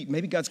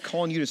 maybe God's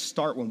calling you to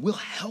start one. We'll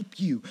help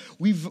you.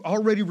 We've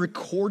already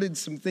recorded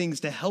some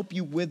things to help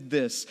you with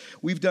this.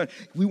 We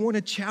want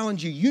to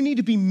challenge you. You need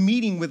to be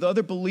meeting with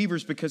other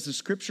believers because the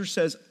scripture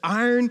says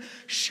iron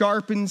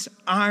sharpens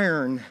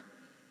iron.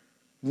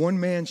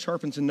 One man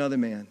sharpens another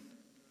man.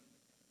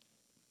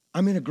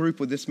 I'm in a group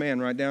with this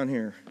man right down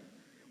here.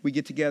 We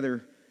get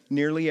together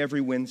nearly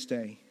every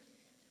Wednesday.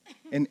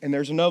 And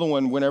there's another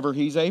one whenever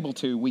he's able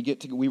to.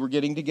 We were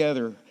getting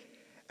together.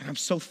 And I'm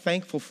so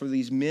thankful for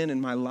these men in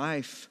my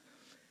life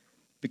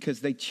because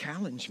they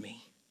challenge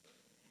me.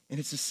 And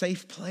it's a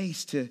safe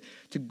place to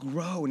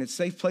grow. And it's a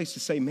safe place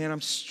to say, man,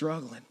 I'm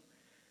struggling.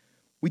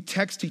 We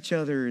text each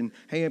other and,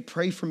 hey,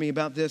 pray for me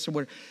about this or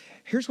whatever.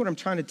 Here's what I'm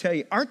trying to tell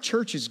you. Our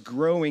church is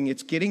growing.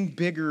 It's getting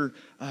bigger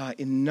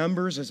in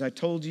numbers. As I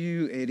told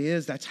you, it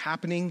is. That's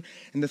happening.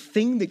 And the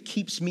thing that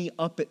keeps me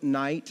up at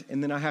night,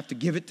 and then I have to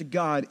give it to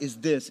God, is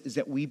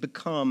that we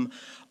become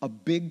a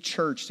big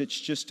church that's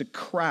just a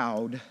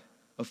crowd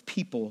of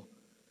people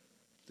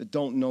that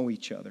don't know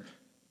each other.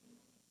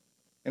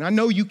 And I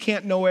know you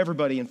can't know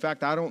everybody. In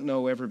fact, I don't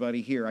know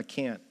everybody here. I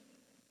can't.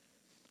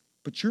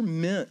 But you're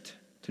meant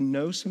to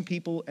know some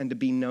people and to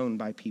be known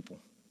by people.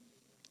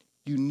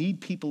 You need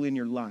people in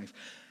your life.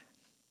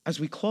 As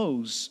we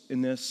close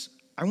in this,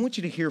 I want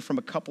you to hear from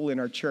a couple in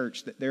our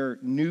church that they're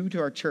new to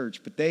our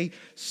church, but they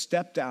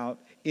stepped out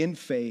in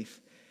faith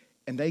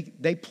and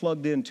they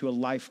plugged into a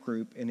life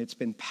group and it's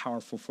been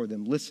powerful for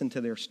them. Listen to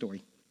their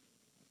story.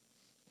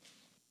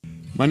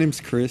 My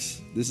name's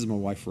Chris. This is my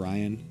wife,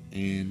 Ryan,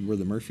 and we're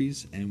the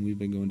Murphys, and we've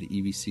been going to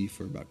EVC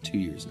for about 2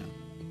 years now.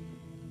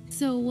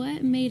 So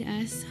what made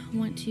us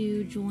want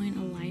to join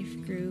a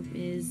life group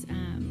is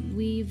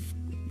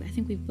I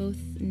think we've both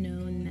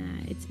known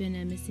that it's been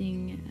a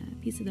missing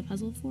piece of the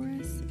puzzle for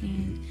us.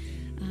 And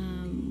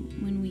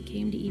when we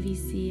came to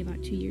EVC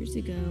about 2 years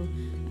ago,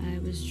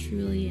 it was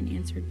truly an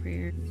answered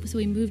prayer. So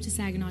we moved to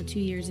Saginaw 2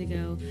 years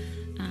ago.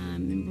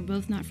 And we're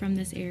both not from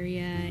this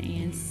area,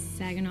 and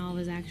Saginaw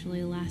was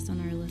actually last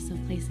on our list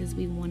of places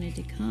we wanted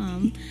to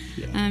come.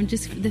 Yeah.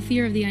 Just the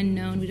fear of the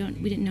unknown. We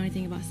didn't know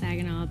anything about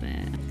Saginaw, but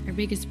our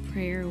biggest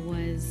prayer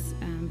was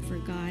for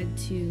God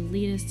to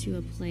lead us to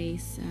a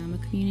place, a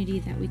community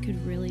that we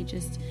could really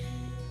just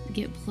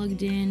get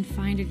plugged in,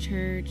 find a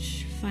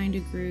church, find a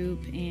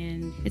group.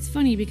 And it's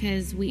funny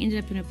because we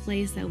ended up in a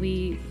place that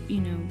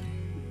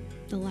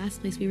the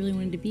last place we really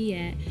wanted to be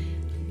at,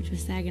 which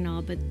was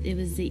Saginaw, but it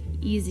was the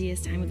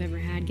easiest time we've ever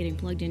had getting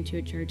plugged into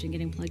a church and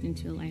getting plugged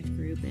into a life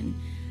group, and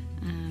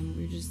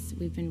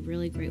we've been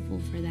really grateful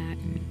for that.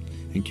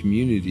 And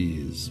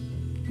community is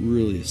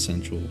really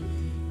essential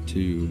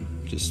to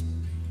just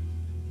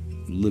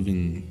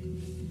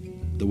living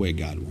the way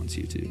God wants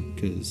you to,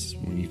 because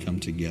when you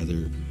come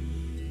together,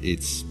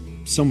 it's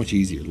so much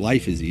easier.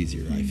 Life is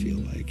easier, I feel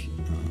like,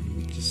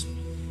 just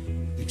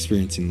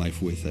experiencing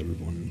life with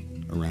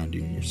everyone around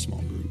you in your small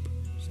group.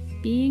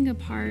 Being a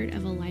part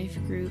of a life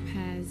group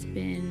has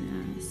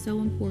been so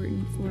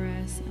important for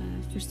us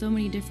for so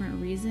many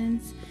different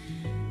reasons.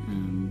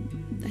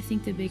 I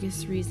think the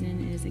biggest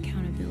reason is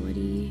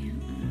accountability,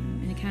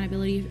 and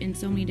accountability in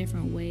so many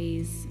different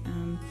ways.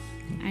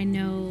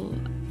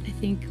 I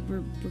think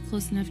we're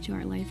close enough to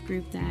our life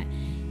group that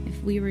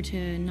if we were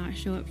to not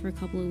show up for a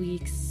couple of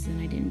weeks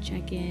and I didn't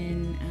check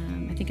in,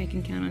 I think I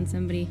can count on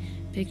somebody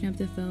picking up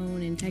the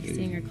phone and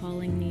texting or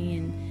calling me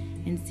and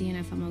and seeing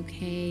if I'm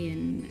okay.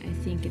 And I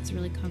think it's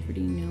really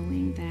comforting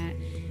knowing that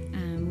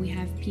we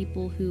have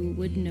people who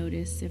would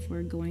notice if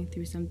we're going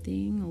through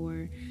something,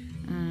 or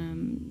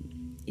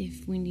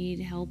if we need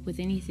help with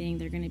anything,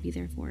 they're going to be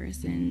there for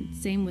us. And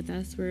same with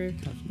us, we're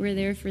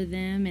there for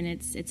them, and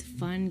it's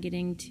fun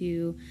getting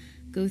to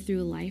go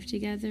through life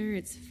together.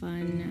 It's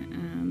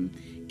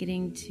fun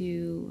getting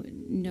to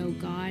know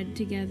God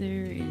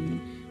together, and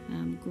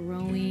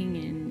growing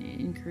and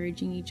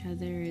encouraging each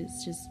other.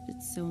 It's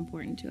so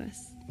important to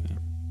us.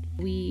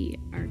 We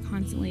are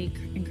constantly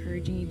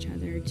encouraging each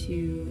other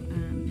to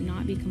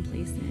not be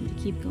complacent, to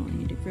keep going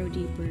and to grow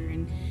deeper,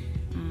 and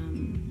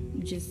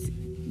just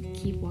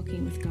keep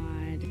walking with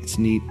God. It's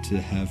neat to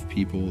have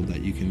people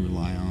that you can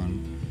rely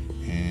on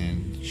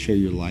and share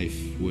your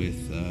life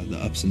with, the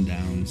ups and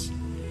downs,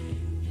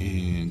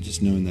 and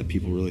just knowing that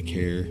people really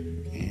care,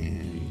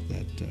 and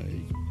that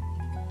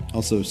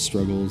also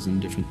struggles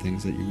and different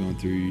things that you're going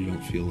through, you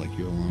don't feel like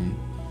you're alone.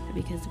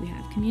 Because we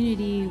have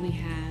community, we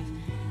have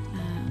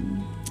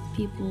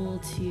people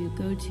to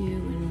go to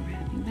when we're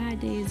having bad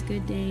days,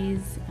 good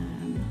days,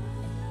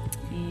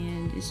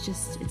 and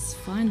it's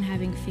fun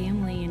having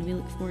family, and we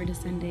look forward to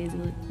Sundays,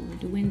 we look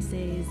forward to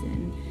Wednesdays,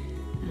 and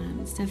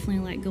it's definitely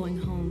like going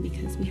home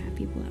because we have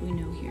people that we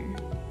know here.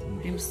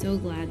 I'm so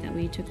glad that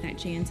we took that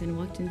chance and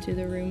walked into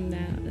the room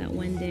that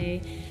one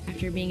day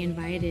after being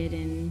invited,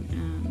 and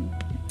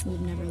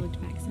we've never looked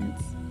back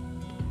since.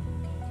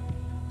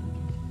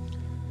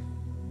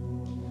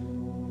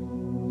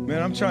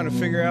 Man, I'm trying to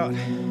figure out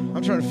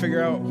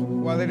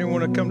why they didn't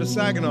want to come to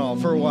Saginaw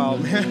for a while,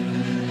 man.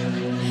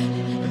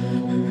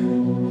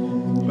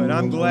 But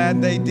I'm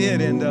glad they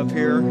did end up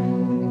here.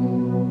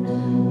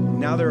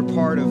 Now they're a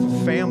part of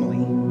a family,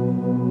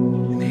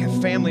 and they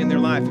have family in their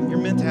life, and you're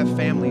meant to have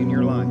family in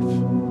your life.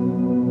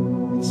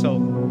 And so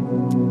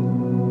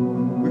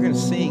we're going to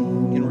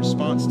sing in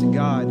response to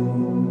God.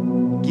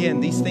 Again,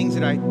 these things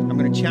that I'm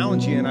going to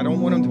challenge you in, I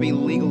don't want them to be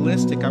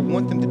legalistic. I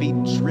want them to be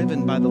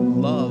driven by the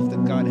love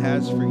that God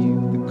has for you,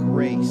 the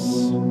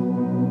grace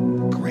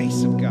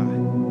of God.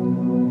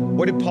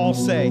 What did Paul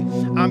say?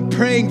 I'm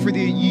praying for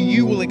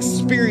you will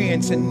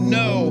experience and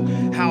know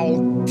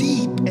how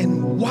deep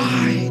and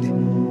wide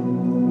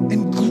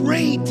and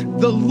great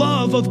the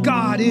love of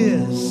God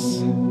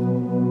is.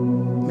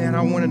 Man,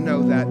 I want to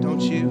know that,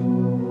 don't you?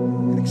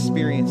 And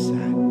experience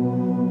that.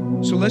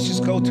 So let's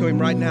just go to him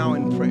right now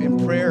in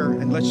prayer,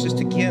 and let's just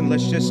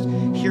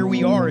here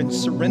we are in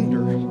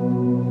surrender.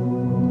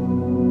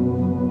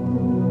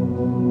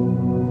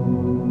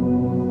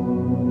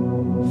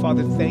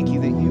 Father, thank you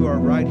that you are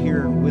right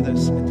here with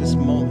us at this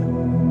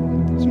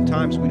moment.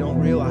 Sometimes we don't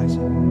realize it.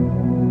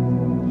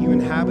 You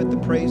inhabit the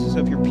praises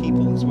of your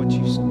people, is what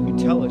you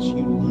tell us.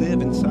 You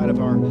live inside of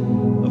our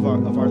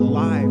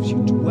lives.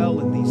 You dwell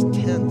in these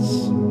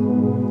tents.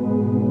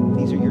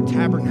 These are your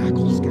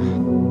tabernacles,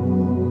 God.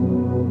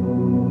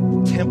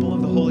 Temple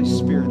of the Holy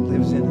Spirit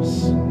lives in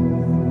us.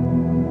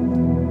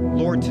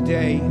 Lord,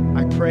 today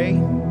I pray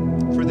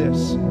for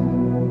this,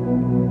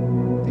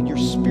 that your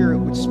Spirit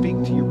would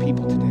speak to your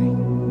people today,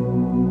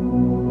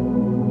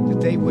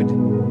 that they would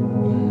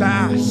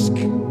bask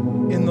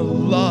in the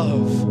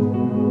love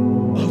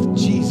of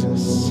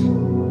Jesus,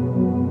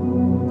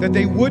 that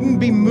they wouldn't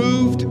be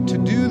moved to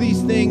do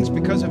these things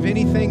because of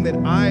anything that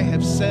I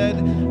have said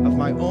of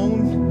my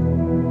own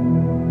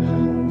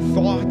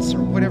thoughts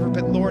or whatever,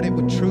 but Lord, it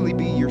would truly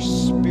be your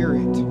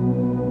Spirit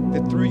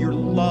that through your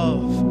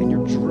love and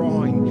your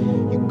drawing,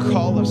 you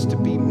call us to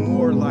be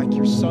more like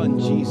your Son,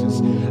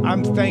 Jesus.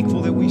 I'm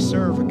thankful that we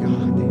serve a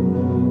God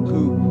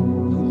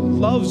who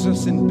loves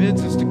us and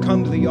bids us to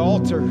come to the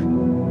altar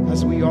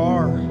as we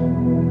are,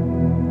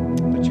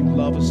 but you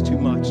love us too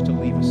much to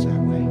leave us that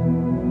way.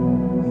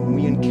 When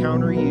we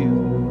encounter you,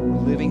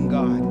 living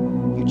God,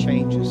 you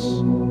change us.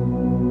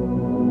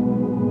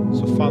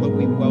 So Father,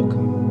 we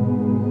welcome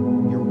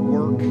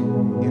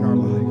in our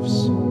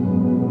lives.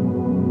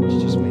 Would you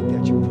just make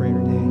that your prayer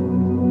today?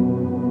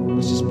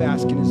 Let's just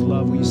bask in his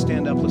love. Will you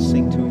stand up? Let's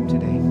sing to him.